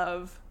I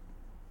love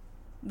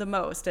the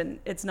most, and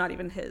it's not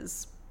even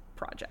his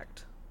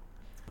project.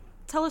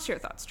 Tell us your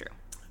thoughts, Drew.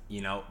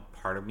 You know,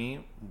 part of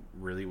me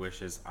really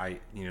wishes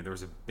there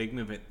was a big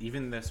movement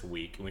even this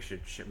week, and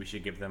we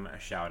should give them a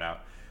shout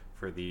out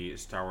for the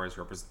Star Wars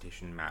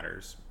Representation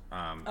Matters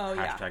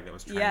hashtag that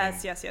was trending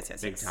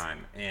yes, big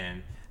time.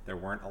 And there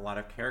weren't a lot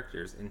of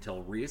characters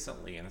until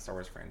recently in the Star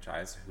Wars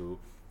franchise who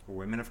were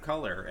women of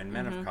color and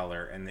men of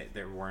color, and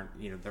there weren't,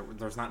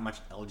 there's not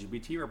much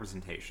LGBT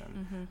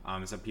representation.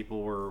 So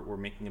people were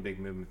making a big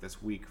movement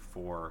this week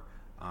for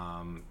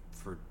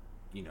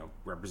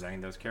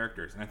representing those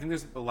characters, and I think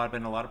there's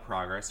been a lot of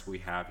progress. We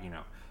have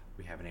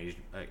an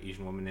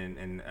Asian woman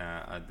in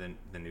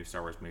the new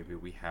Star Wars movie.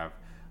 We have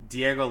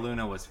Diego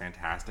Luna was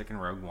fantastic in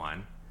Rogue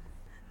One,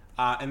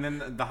 and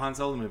then the Han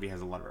Solo movie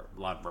has a lot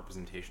of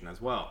representation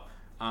as well.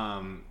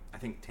 I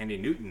think Tandy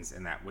Newton's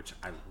in that, which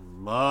I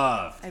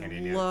love. I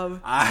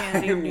love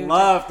Tandy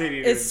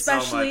Newton,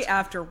 especially so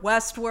after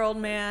Westworld,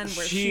 man,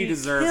 where she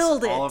deserves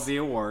killed it. All of the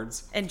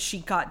awards, and she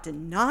got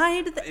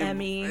denied the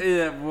Emmy.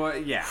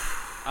 Yeah.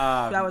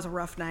 That was a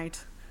rough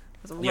night.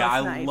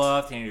 I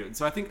love Tandy Newton.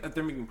 So I think that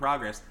they're making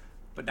progress,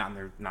 but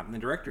not in the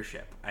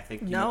directorship. I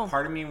think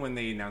part of me, when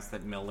they announced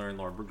that Miller and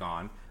Lord were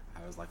gone,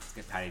 I was like, let's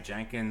get Patty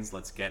Jenkins,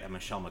 let's get a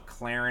Michelle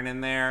McLaren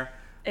in there,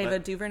 Ava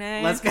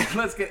DuVernay. Let's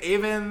get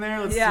Ava in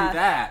there. Let's do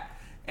that.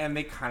 And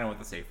they kind of went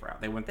the safe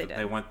route. They went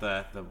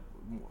the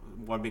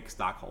what makes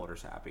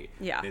stockholders happy.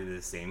 Yeah. They did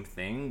the same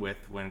thing with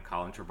when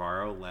Colin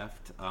Trevorrow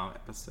left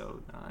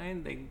episode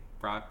 9. They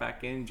brought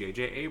back in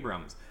J.J.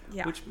 Abrams,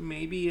 which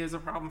maybe is a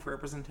problem for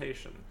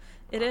representation.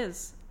 It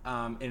is.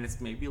 And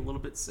it's maybe a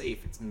little bit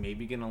safe. It's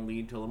maybe going to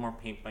lead to a little more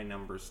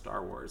paint-by-numbers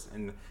Star Wars.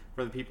 And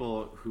for the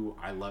people who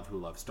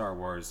love Star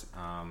Wars,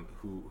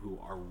 who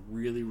are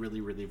really,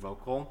 really, really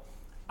vocal,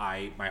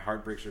 my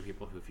heart breaks for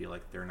people who feel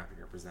like they're not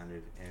being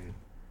represented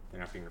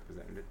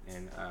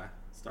in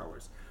Star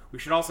Wars. We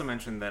should also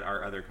mention that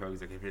our other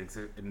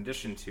co-executive, in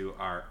addition to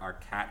our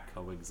cat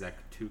co-exec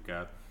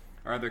Tuca,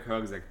 our other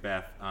co-exec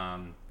Beth,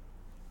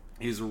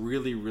 is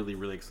really, really,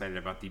 really excited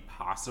about the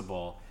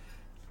possible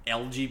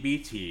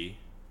LGBT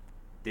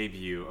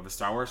debut of a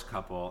Star Wars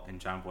couple in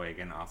John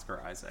Boyega and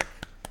Oscar Isaac.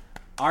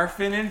 Are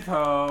Finn and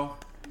Poe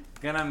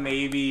gonna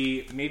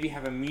maybe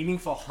have a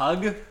meaningful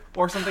hug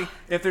or something?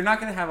 If they're not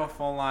gonna have a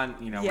full-on,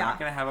 we're not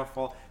gonna have a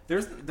full.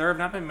 There have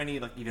not been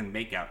many even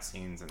make-out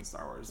scenes in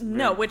Star Wars.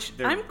 No, which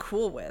I'm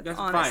cool with. That's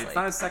honestly. fine. It's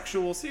not a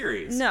sexual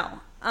series. No,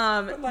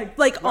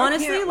 but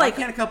honestly, why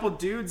can't a couple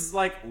dudes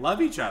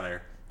love each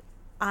other?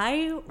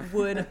 I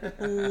would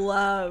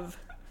love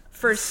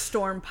for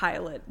Storm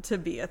Pilot to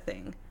be a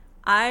thing.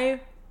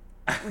 I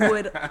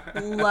would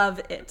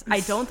love it. I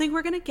don't think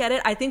we're gonna get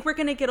it. I think we're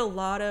gonna get a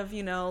lot of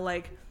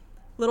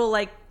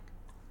little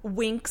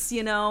winks.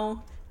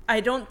 I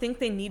don't think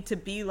they need to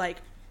be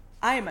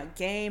I'm a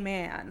gay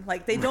man.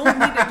 They don't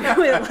need to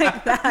do it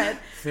like that.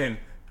 Finn,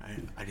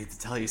 I need to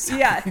tell you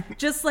something. Yeah,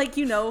 just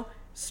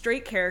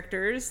straight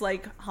characters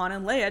like Han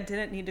and Leia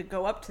didn't need to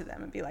go up to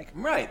them and be like,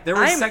 right. There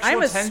was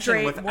sexual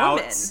tension without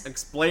woman.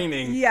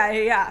 Explaining.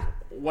 Yeah.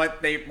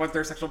 What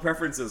their sexual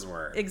preferences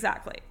were.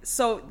 Exactly.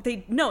 So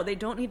they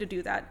don't need to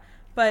do that.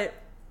 But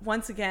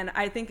once again,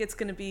 I think it's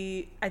going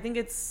to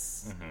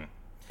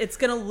it's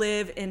going to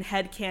live in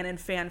headcanon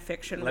fan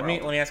fiction world.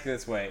 Let me ask you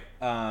this way,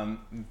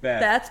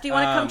 Beth, do you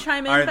want to come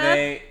chime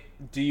in?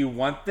 Do you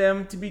want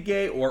them to be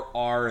gay or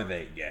are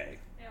they gay?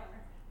 They are.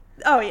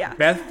 Oh yeah.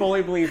 Beth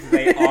fully believes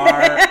they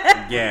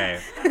are gay.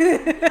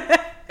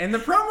 In the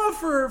promo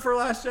for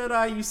Last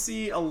Jedi, you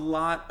see a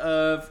lot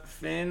of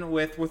Finn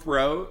with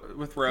Rose.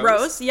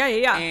 Rose,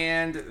 yeah.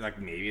 And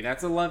maybe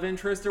that's a love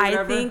interest or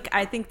whatever.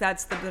 I think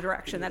that's the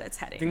direction that it's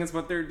heading. I think that's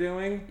what they're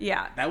doing.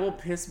 Yeah. That will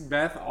piss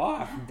Beth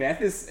off.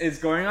 Beth is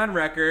going on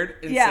record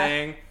and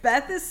saying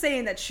Beth is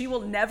saying that she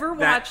will never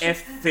watch that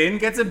if Finn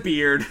gets a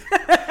beard,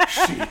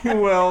 she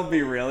will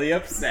be really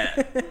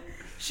upset.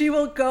 She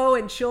will go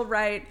and she'll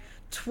write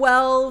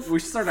 12 we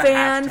should start a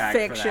fan hashtag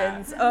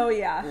fictions. For that. Oh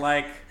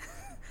yeah.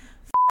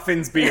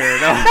 Finn's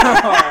beard,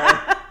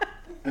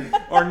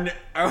 or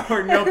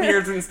no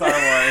beards in Star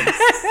Wars.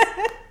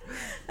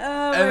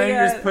 And then you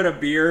just put a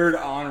beard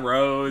on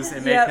Rose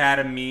and make that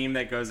a meme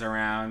that goes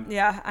around.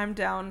 Yeah, I'm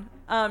down.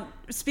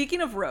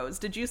 Speaking of Rose,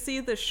 did you see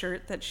the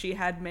shirt that she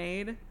had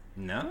made?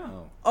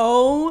 No.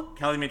 Oh.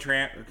 Kelly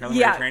Matran you're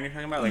talking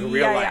about?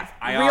 Real life.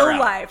 Yeah. IRL. Real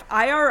life.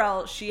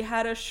 IRL. She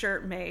had a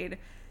shirt made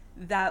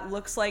that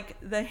looks like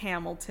the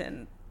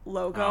Hamilton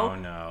logo. Oh,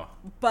 no.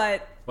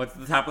 But what's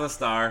at the top of the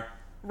star?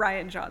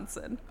 Rian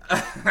Johnson.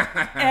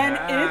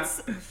 And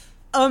it's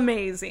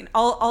amazing.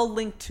 I'll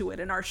link to it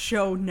in our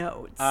show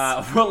notes.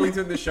 We'll link to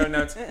it in the show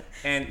notes.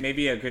 And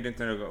maybe a good thing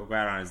to go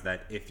out on is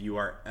that if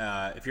you're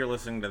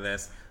listening to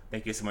this,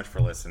 thank you so much for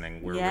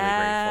listening. We're really grateful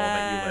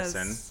that you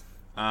listen.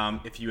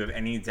 If you have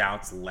any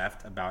doubts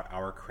left about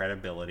our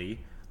credibility,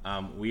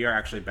 we are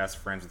actually best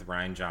friends with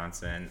Rian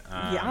Johnson.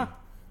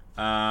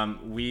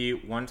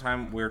 One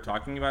time we were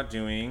talking about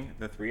doing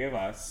the three of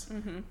us,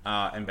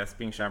 and Beth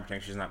being shy and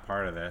pretending she's not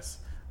part of this.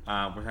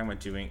 We're talking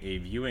about doing a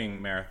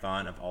viewing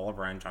marathon of all of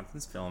Rian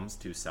Johnson's films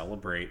to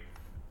celebrate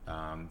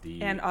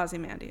and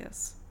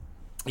Ozymandias.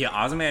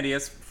 Yeah,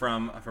 Ozymandias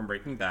from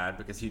Breaking Bad,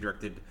 because he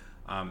directed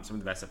some of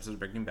the best episodes of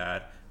Breaking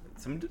Bad.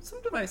 Some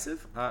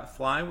divisive.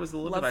 Fly was a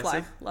little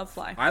divisive. Love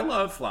Fly. I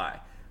love Fly.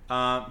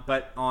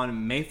 But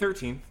on May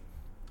 13th,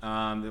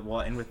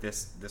 we'll end with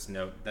this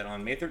note that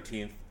on May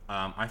 13th,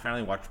 I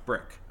finally watched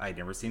Brick. I'd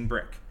never seen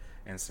Brick,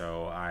 and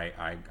so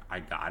I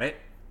got it.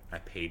 I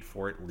paid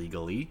for it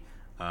legally.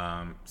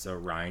 So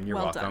Ryan, you're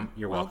welcome. Done.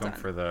 You're welcome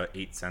for the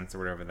 8 cents or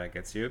whatever that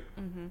gets you.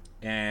 Mm-hmm.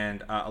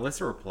 And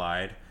Alyssa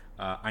replied,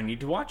 "I need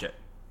to watch it."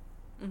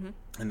 Mm-hmm.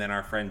 And then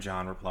our friend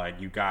John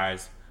replied, "You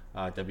guys,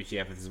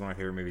 WTF? If this is one of my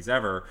favorite movies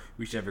ever,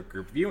 we should have a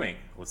group viewing."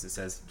 Alyssa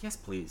says, "Yes,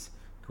 please.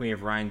 Can we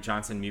have Rian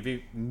Johnson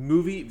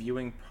movie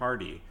viewing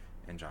party?"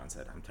 And John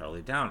said, "I'm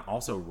totally down."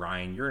 Also,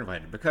 Ryan, you're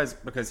invited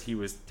because he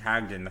was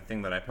tagged in the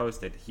thing that I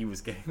posted. He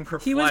was getting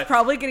He was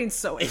probably getting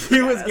so angry.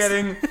 He was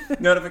getting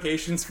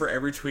notifications for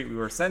every tweet we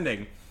were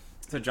sending.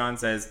 So John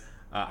says,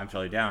 "I'm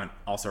totally down."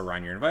 Also,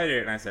 Ryan, you're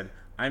invited. And I said,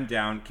 "I'm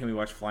down. Can we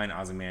watch Flying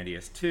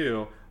Ozymandias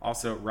too?"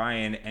 Also,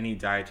 Ryan, any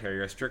dietary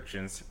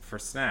restrictions for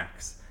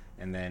snacks?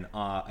 And then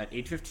at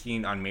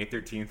 8:15 on May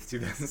 13th,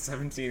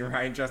 2017,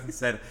 Rian Johnson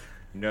said,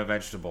 "No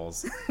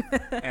vegetables."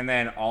 And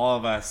then all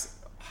of us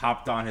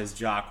hopped on his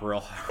jock real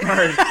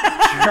hard,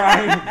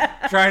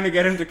 trying to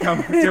get him to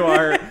come to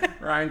our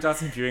Rian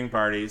Johnson viewing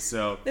party.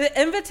 So the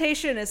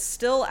invitation is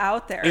still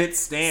out there. it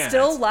stands.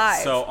 Still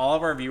live. So all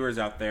of our viewers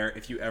out there,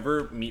 if you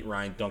ever meet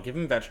Ryan, don't give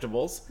him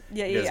vegetables.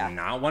 Yeah, he yeah, does yeah.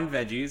 not want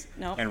veggies.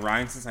 Nope. And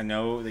Ryan, since I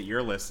know that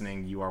you're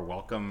listening, you are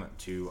welcome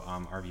to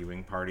our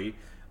viewing party.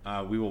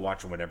 We will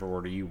watch in whatever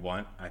order you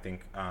want. I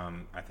think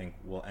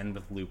we'll end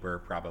with Looper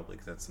probably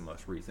because that's the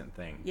most recent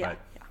thing. Yeah.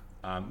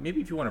 But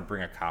maybe if you want to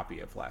bring a copy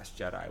of Last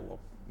Jedi, we'll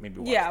maybe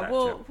watch Yeah, that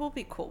too. we'll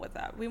be cool with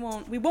that. We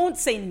won't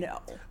say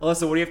no.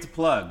 Alyssa, what do you have to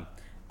plug?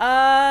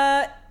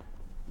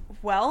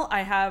 Well,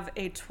 I have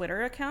a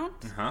Twitter account.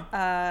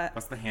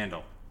 What's the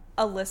handle?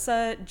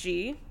 Alyssa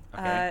G.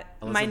 Okay.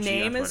 My Alyssa G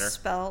name on is Twitter.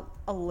 spelled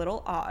a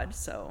little odd,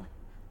 so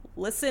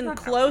listen Not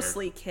that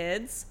closely,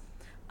 kids.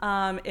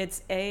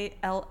 It's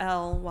ALLYSSAG.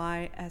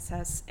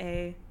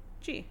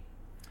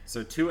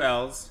 So 2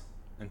 L's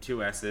and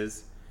 2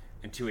 S's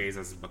and 2 A's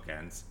as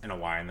bookends and a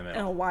Y in the middle.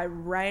 And a Y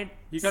right.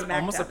 You got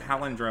smack almost a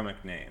down.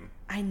 palindromic name.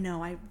 I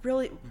know. I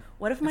really.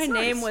 What if my It's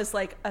name nice. was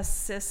like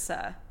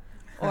Assissa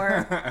or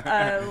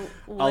a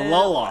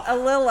Lola. A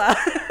Lilla.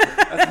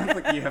 That sounds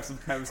like you have some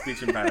kind of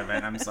speech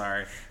impediment. I'm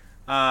sorry.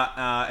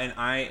 And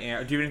I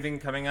am. Do you have anything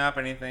coming up?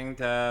 Anything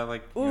to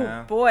like? Ooh, You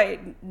know? boy.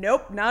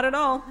 Nope, not at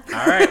all.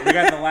 All right, we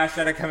got the Last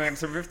Jedi coming up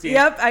December 15th.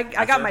 Yep, I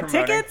That's got what my we're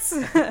promoting.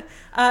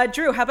 tickets.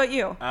 Drew, how about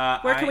you?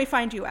 Where can we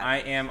find you at? I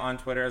am on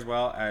Twitter as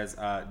well as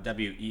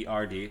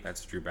WERD.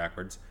 That's Drew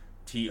backwards.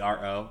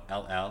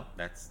 TROLL.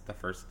 That's the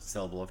first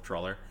syllable of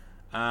troller.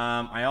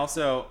 I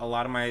also, a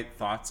lot of my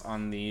thoughts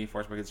on the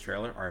Force Awakens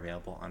trailer are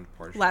available on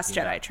Porsche. Last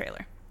Jedi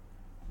trailer.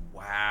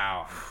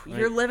 Wow.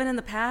 You're living in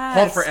the past.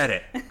 Hold for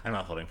edit. I'm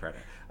not holding for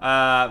edit.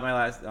 My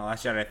last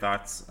Jedi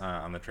thoughts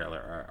on the trailer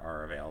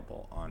are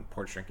available on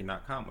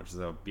porchdrinking.com, which is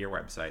a beer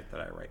website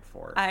that I write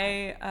for.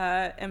 I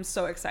am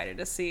so excited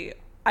to see.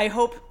 I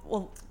hope.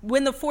 Well,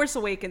 when the Force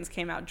Awakens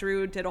came out,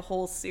 Drew did a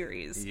whole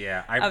series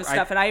of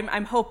stuff, and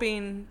I'm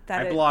hoping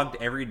that I blogged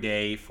every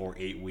day for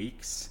 8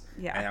 weeks.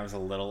 Yeah. And that was a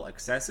little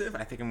excessive.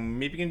 I think I'm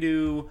maybe going to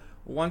do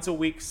once a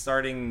week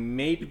starting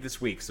maybe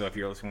this week. So if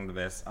you're listening to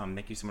this,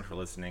 thank you so much for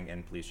listening,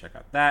 and please check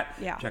out that.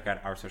 Yeah. Check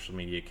out our social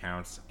media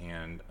accounts,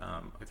 and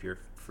if you're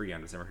free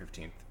on December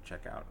 15th,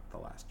 check out The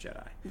Last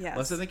Jedi. Yes.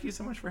 Melissa, thank you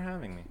so much for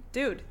having me.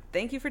 Dude,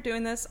 thank you for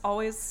doing this.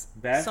 Always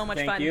Beth, so much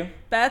thank fun. you.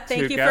 Beth,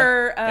 thank you Tuka,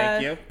 for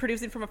thank you.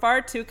 producing from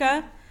afar.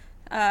 Tuka,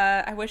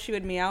 I wish you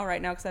would meow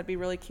right now because that'd be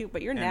really cute,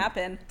 but you're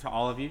napping. To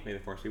all of you, may the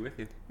Force be with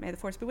you. May the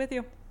Force be with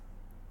you.